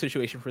review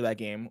situation for that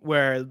game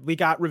where we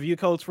got review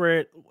codes for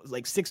it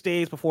like 6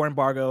 days before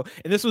embargo.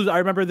 And I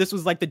remember this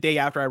was like the day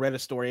after I read a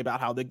story about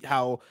how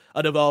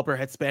a developer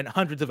had spent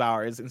hundreds of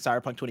hours in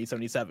Cyberpunk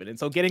 2077. And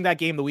so getting that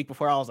game the week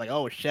before, I was like,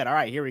 oh shit, all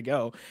right, here we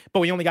go.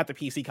 But we only got the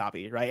PC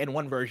copy, right? And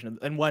one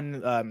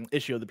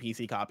issue of the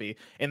PC copy.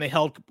 And they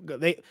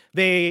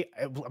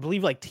I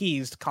believe like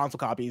teased console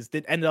copies,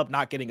 that ended up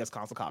not getting us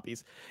console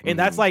copies. And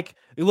that's like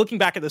looking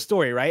back at the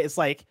story, right? It's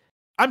like,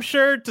 I'm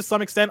sure to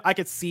some extent I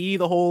could see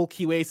the whole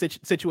QA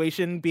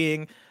situation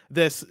being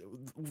this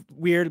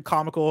weird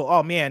comical,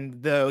 oh man,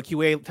 the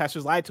QA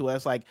testers lied to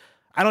us. Like,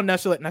 I don't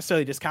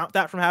necessarily discount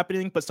that from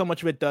happening, but so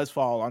much of it does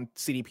fall on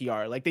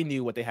CDPR. Like, they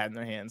knew what they had in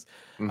their hands.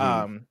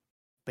 But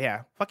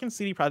yeah, fucking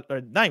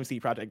not even CD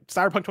Projekt,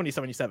 Cyberpunk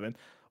 2077,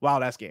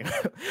 wild ass game.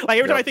 Like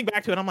every time I think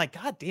back to it, I'm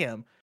like, God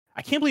damn,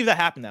 I can't believe that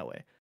happened that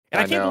way. And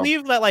I can't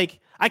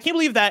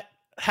believe that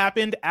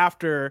happened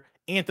after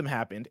Anthem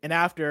happened and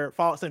after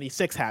Fallout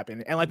 76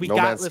 happened, and like we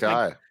got this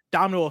like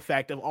domino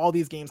effect of all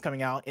these games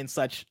coming out in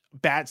such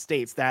bad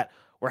states that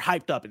were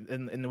hyped up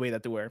in the way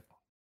that they were.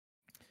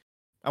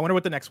 I wonder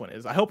what the next one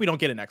is. I hope we don't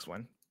get a next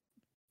one.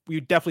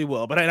 We definitely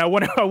will, but I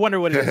wonder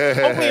what it is.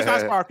 Hopefully it's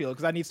not Starfield,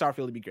 because I need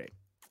Starfield to be great.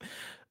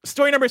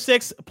 Story number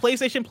 6,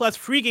 PlayStation Plus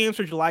free games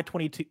for July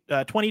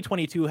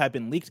 2022 have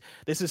been leaked.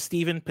 This is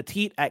Stephen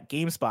Petit at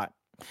GameSpot.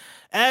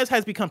 As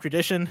has become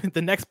tradition,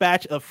 the next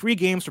batch of free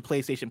games for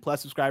PlayStation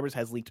Plus subscribers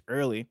has leaked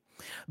early.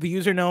 The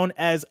user known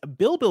as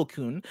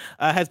Bilbilkun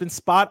has been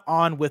spot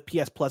on with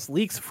PS Plus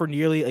leaks for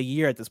nearly a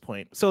year at this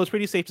point, so it's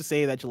pretty safe to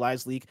say that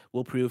July's leak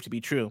will prove to be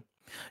true.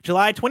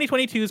 July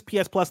 2022's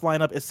PS Plus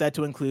lineup is said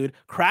to include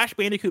Crash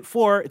Bandicoot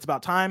 4, It's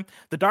About Time,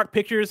 The Dark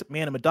Pictures,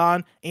 Man of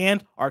Medan,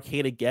 and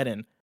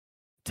Arcadegeddon.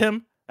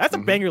 Tim, that's a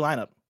banger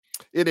lineup.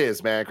 It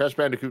is, man. Crash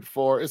Bandicoot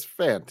 4 is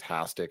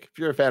fantastic. If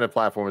you're a fan of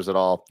platformers at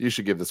all, you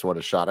should give this one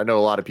a shot. I know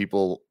a lot of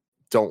people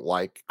don't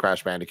like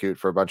Crash Bandicoot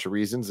for a bunch of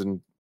reasons, and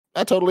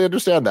I totally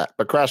understand that.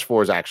 But Crash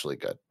 4 is actually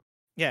good.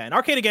 Yeah, and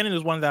Arcadegeddon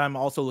is one that I'm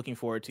also looking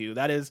forward to.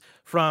 That is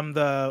from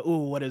the,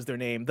 what is their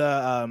name?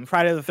 The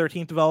Friday the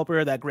 13th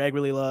developer that Greg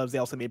really loves. They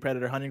also made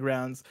Predator Hunting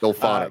Grounds.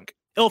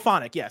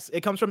 IllFonic, yes. It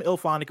comes from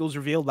IllFonic. It was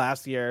revealed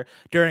last year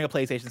during a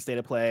PlayStation State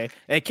of Play.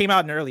 It came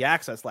out in early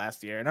access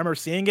last year. And I remember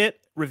seeing it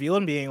revealed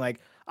and being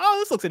like, oh,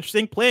 this looks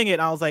interesting. Playing it,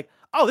 and I was like,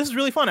 oh, this is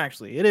really fun,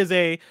 actually. It is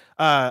a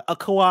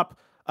co-op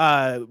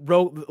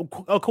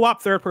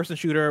third-person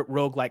shooter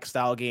roguelike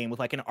style game with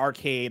like an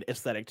arcade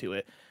aesthetic to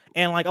it.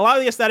 And like a lot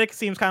of the aesthetic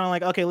seems kind of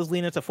like, okay, let's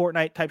lean into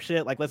Fortnite type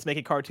shit. Like, let's make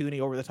it cartoony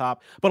over the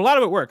top. But a lot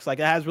of it works. Like,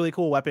 it has really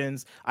cool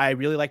weapons. I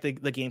really like the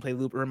gameplay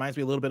loop. It reminds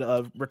me a little bit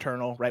of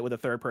Returnal, right, with a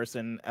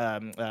third-person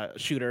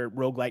shooter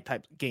roguelike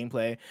type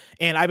gameplay.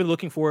 And I've been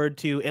looking forward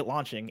to it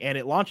launching. And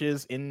it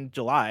launches in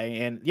July.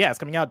 And yeah, it's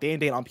coming out day and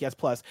date on PS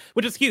Plus,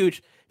 which is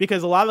huge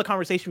because a lot of the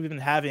conversation we've been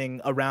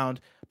having around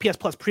PS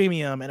Plus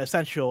Premium and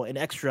Essential and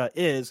Extra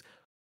is,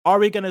 are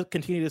we going to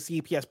continue to see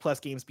PS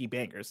Plus games be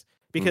bangers?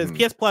 Because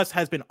PS Plus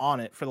has been on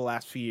it for the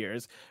last few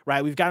years,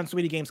 right? We've gotten so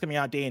many games coming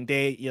out day and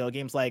date,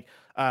 games like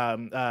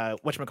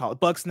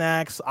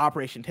Bugsnax,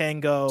 Operation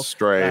Tango.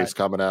 Stray is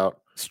coming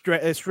out.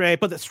 Stray,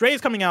 but the Stray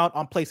is coming out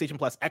on PlayStation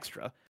Plus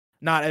Extra,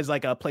 not as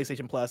like a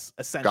PlayStation Plus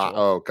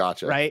Essential.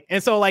 Gotcha. Right?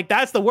 And so like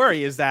that's the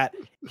worry, is that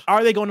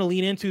are they going to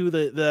lean into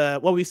the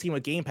what we've seen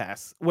with Game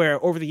Pass, where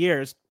over the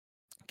years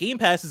Game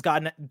Pass has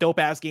gotten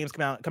dope-ass games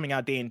coming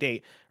out day and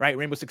date, right?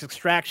 Rainbow Six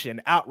Extraction,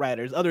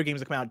 Outriders, other games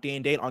that come out day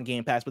and date on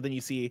Game Pass, but then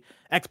you see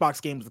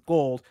Xbox games with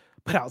gold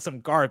put out some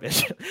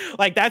garbage.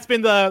 Like, that's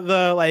been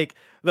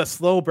the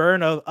slow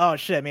burn of, oh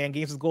shit, man,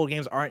 games with gold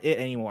games aren't it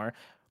anymore.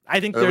 I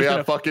think we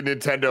have fucking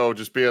Nintendo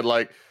just being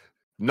like,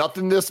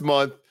 nothing this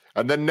month,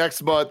 and then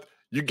next month,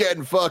 you're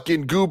getting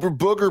fucking Goober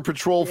Booger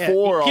Patrol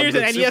 4 here's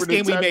on an the NES Super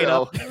game Nintendo. we made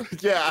up.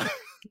 Yeah.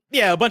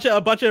 Yeah, a bunch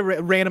of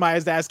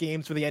randomized ass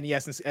games for the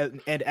NES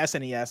and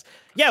SNES.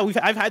 Yeah,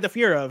 I've had the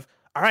fear of,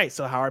 all right,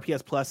 so how are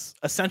PS Plus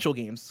Essential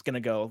games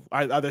gonna go?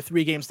 Are there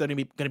 3 games that are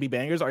gonna be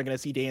bangers? Are you gonna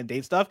see day and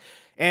date stuff?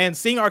 And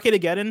seeing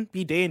Arcadegeddon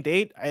be day and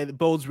date, it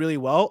bodes really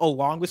well,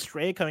 along with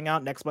Stray coming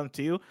out next month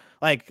too.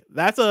 Like,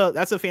 that's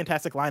a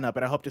fantastic lineup,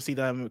 and I hope to see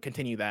them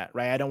continue that.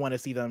 Right, I don't want to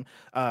see them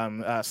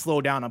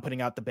slow down on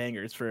putting out the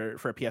bangers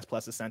for PS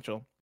Plus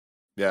Essential.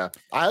 Yeah,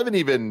 I haven't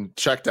even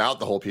checked out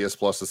the whole PS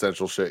Plus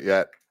Essential shit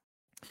yet.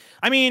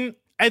 I mean,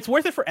 it's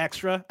worth it for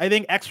Extra. I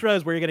think Extra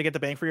is where you're going to get the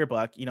bang for your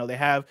buck.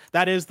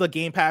 That is the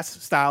Game Pass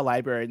style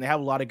library, and they have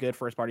a lot of good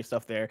first party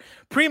stuff there.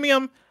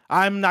 Premium,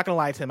 I'm not going to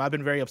lie to him, I've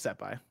been very upset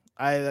by.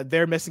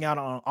 They're missing out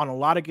on a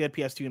lot of good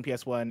PS2 and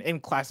PS1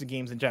 and classic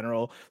games in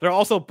general. They're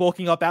also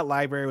bulking up that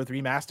library with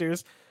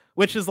remasters,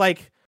 which is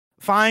like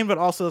fine, but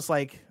also it's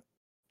like,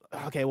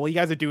 okay, well, you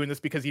guys are doing this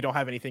because you don't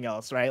have anything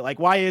else, right? Like,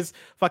 why is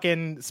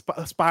fucking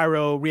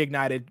Spyro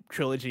Reignited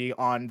trilogy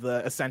on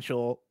the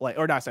essential, like,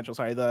 or not essential,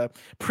 sorry, the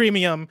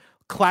premium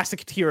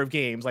classic tier of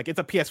games? Like, it's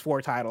a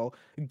PS4 title.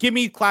 Give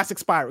me classic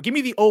Spyro. Give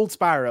me the old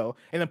Spyro,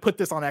 and then put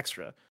this on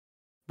extra.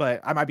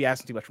 But I might be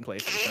asking too much from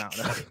PlayStation. I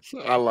don't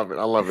know. I love it.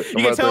 I love it. You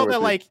can tell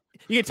that, like,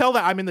 you can tell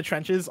that I'm in the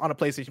trenches on a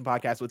PlayStation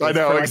podcast with this. I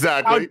know, for, like,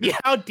 exactly.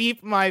 how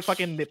deep my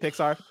fucking nitpicks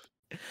are.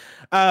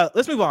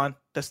 Let's move on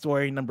to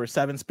story number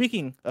 7.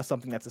 Speaking of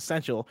something that's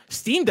essential,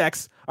 Steam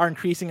Decks are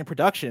increasing in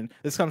production.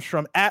 This comes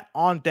from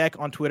 @OnDeck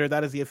on Twitter.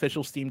 That is the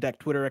official Steam Deck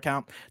Twitter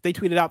account. They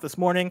tweeted out this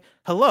morning,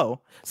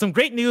 "Hello, some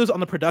great news on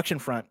the production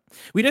front.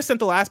 We just sent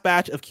the last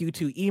batch of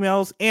Q2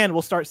 emails, and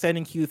we'll start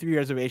sending Q3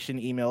 reservation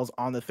emails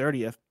on the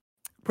 30th.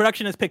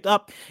 Production has picked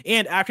up,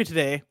 and after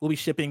today, we'll be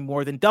shipping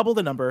more than double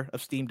the number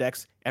of Steam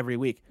Decks every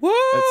week." Woo!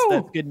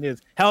 That's good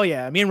news. Hell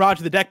yeah. Me and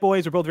Roger, the Deck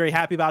Boys, are both very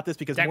happy about this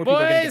because Deck more people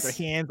are going to Boys! get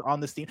their hands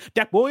on the Steam.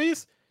 Deck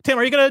Boys? Tim,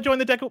 are you going to join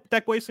the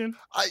Deck Boys soon?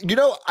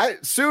 I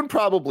soon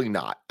probably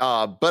not.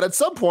 But at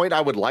some point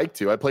I would like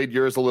to. I played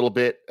yours a little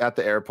bit at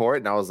the airport,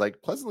 and I was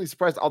like pleasantly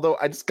surprised. Although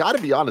I just got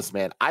to be honest,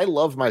 man, I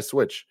love my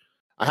Switch.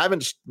 I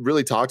haven't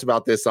really talked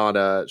about this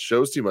on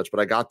shows too much,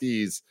 but I got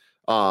these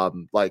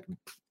like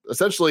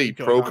essentially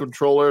Pro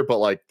controller, but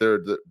like they're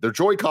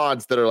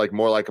Joy-Cons that are like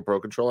more like a Pro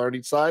controller on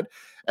each side,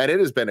 and it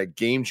has been a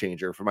game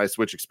changer for my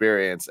Switch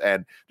experience.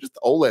 And just the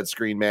OLED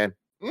screen, man.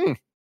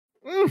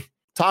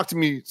 Talk to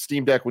me,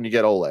 Steam Deck, when you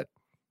get OLED.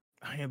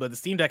 Yeah, but the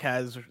Steam Deck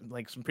has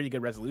like some pretty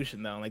good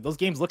resolution though. Like those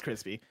games look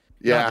crispy.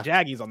 Yeah, the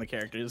Jaggies on the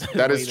characters.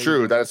 That is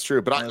true. That is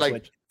true. But I like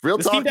Switch. Real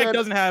the talk, Steam Deck man,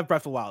 doesn't have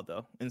Breath of the Wild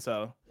though, and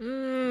so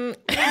I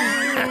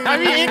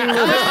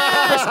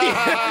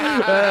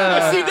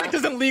the Steam Deck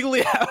doesn't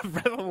legally have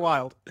Breath of the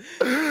Wild.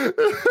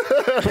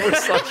 we're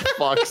such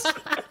fucks.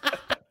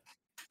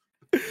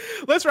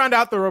 Let's round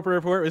out the Roper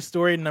Report with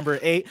story number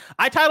 8.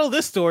 I titled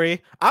this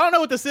story, I don't know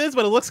what this is,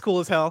 but it looks cool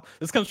as hell.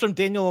 This comes from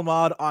Daniel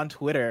Ahmad on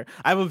Twitter.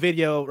 I have a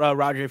video,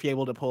 Roger, if you're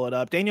able to pull it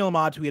up. Daniel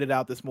Ahmad tweeted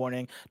out this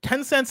morning,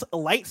 Tencent's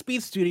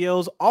Lightspeed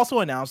Studios also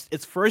announced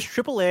its first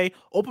AAA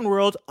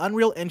open-world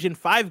Unreal Engine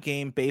 5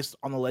 game based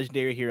on the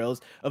legendary heroes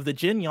of the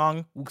Jin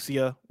Yong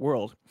Wuxia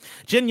world.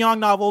 Jin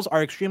Yong novels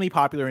are extremely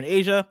popular in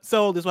Asia,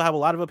 so this will have a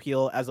lot of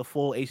appeal as a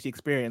full HD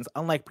experience,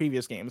 unlike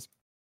previous games.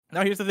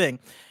 Now, here's the thing.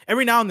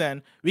 Every now and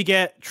then, we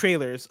get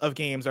trailers of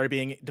games that are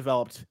being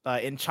developed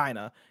in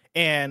China.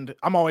 And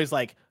I'm always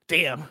like,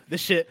 damn,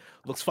 this shit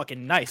looks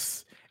fucking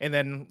nice. And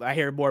then I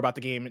hear more about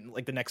the game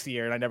like the next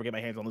year, and I never get my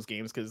hands on those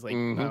games because, like, I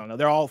don't know,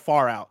 they're all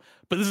far out.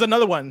 But this is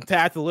another one to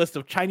add to the list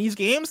of Chinese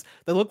games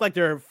that look like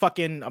they're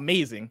fucking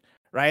amazing,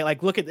 right?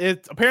 Like, look at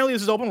it. Apparently,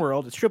 this is open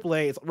world. It's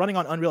AAA. It's running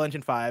on Unreal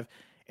Engine 5.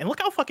 And look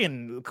how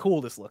fucking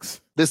cool this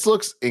looks. This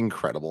looks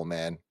incredible,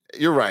 man.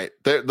 You're right.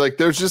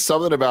 There's just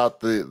something about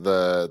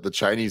the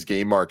Chinese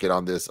game market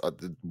on this. I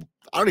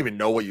don't even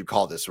know what you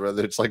call this.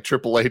 Whether it's like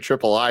AAA,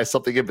 III,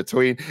 something in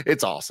between.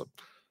 It's awesome.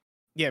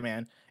 Yeah,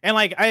 man. And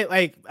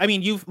I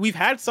mean, we've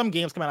had some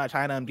games come out of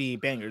China and be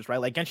bangers, right?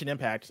 Like Genshin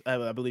Impact,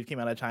 I believe, came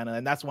out of China,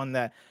 and that's one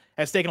that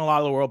has taken a lot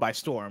of the world by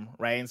storm,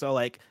 right? And so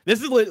like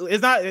this is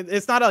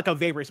it's not like a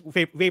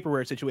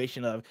vaporware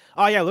situation of,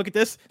 oh yeah, look at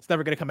this, it's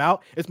never gonna come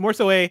out. It's more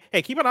so hey,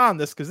 keep an eye on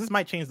this because this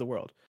might change the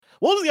world.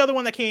 What was the other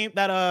one that came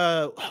that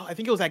I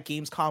think it was at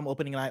Gamescom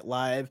opening night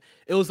live?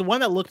 It was the one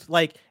that looked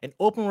like an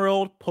open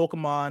world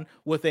Pokemon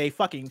with a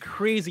fucking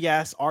crazy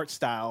ass art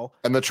style.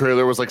 And the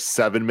trailer was like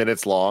 7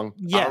 minutes long.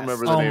 Yes. I don't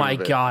remember the name my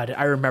of it. God.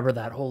 I remember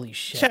that. Holy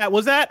shit. Chat,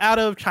 was that out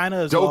of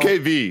China as well?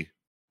 DokeV.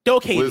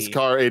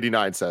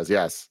 LizCar89 says,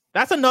 yes.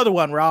 That's another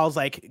one where I was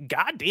like,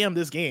 God damn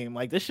this game.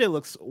 Like this shit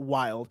looks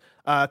wild.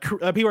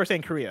 People are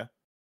saying Korea.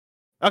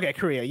 Okay,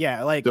 Korea,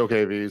 yeah. Like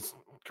DokeV's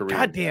Korea.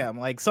 God damn,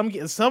 like some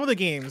of the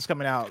games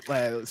coming out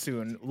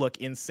soon look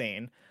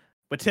insane.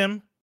 But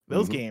Tim,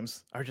 those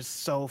games are just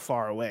so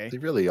far away. They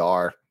really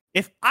are.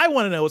 If I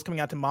want to know what's coming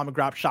out to mom and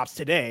grop shops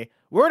today,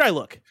 where would I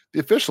look?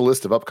 The official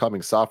list of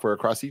upcoming software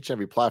across each and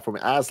every platform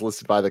as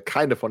listed by the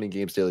Kinda Funny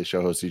Games Daily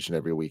Show host each and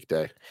every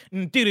weekday.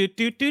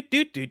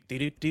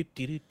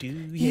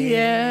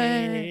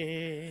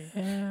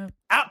 Yeah.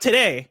 Out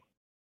today.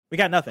 We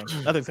got nothing.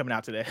 Nothing's coming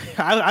out today.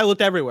 I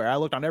looked everywhere. I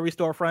looked on every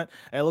storefront,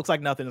 and it looks like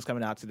nothing is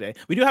coming out today.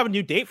 We do have a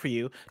new date for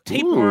you.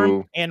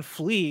 Tapeworm and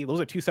Flea. Those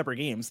are two separate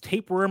games.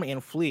 Tapeworm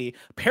and Flea.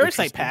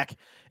 Parasite Pack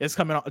is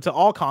coming out to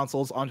all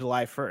consoles on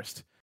July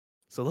 1st.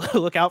 So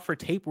look out for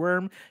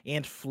Tapeworm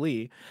and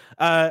Flea.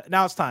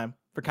 Now it's time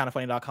for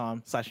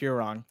kindafunny.com/you're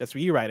wrong. That's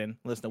where you write in.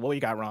 Listen to what we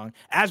got wrong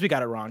as we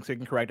got it wrong, so you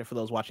can correct it for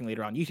those watching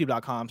later on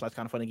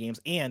youtube.com/kindafunnygames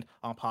and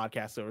on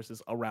podcast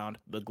services around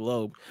the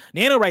globe.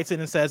 Nano writes in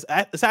and says,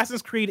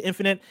 Assassin's Creed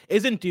Infinite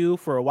isn't due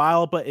for a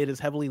while, but it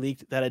is heavily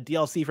leaked that a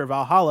DLC for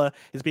Valhalla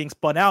is being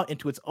spun out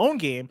into its own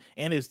game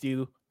and is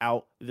due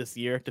out this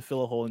year to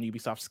fill a hole in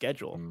Ubisoft's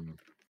schedule.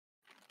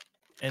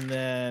 And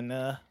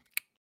then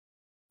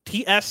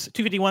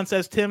TS251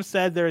 says, Tim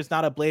said there is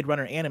not a Blade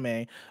Runner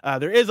anime.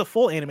 There is a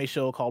full anime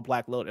show called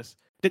Black Lotus.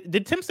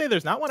 Did Tim say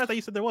there's not one? I thought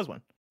you said there was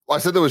one. Well, I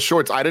said there was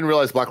shorts. I didn't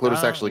realize Black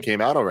Lotus actually came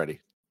out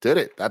already. Did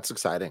it? That's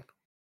exciting.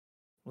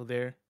 Well,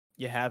 there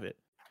you have it.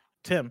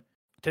 Tim,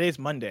 today's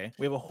Monday.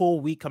 We have a whole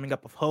week coming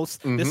up of hosts.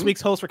 This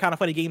week's hosts for Kind of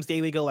Funny Games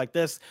Daily go like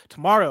this.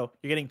 Tomorrow,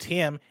 you're getting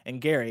Tim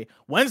and Gary.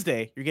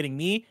 Wednesday, you're getting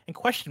me and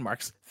question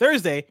marks.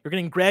 Thursday, you're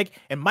getting Greg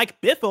and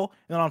Mike Bithell.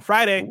 And then on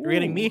Friday, you're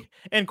getting me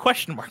and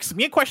question marks.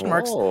 Me and question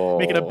marks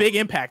making a big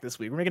impact this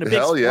week. We're making a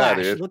big splash.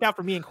 Dude. Look out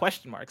for me and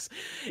question marks.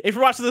 If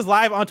you're watching this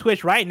live on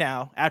Twitch right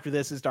now, after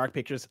this is Dark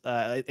Pictures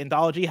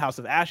Anthology, House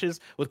of Ashes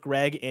with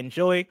Greg and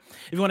Joey.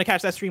 If you want to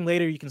catch that stream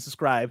later, you can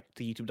subscribe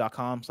to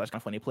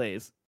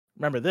youtube.com/kindoffunnyplays.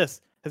 Remember,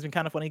 this has been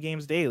Kind of Funny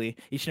Games Daily,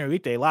 each and every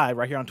weekday live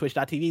right here on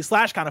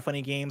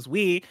twitch.tv/kindoffunnygames.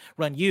 We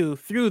run you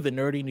through the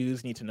nerdy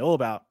news you need to know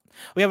about.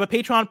 We have a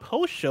Patreon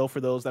post show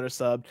for those that are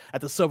subbed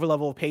at the silver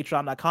level of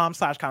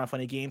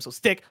patreon.com/kindoffunnygames. So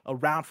stick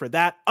around for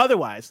that.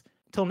 Otherwise,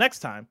 until next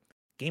time,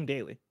 Game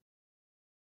Daily.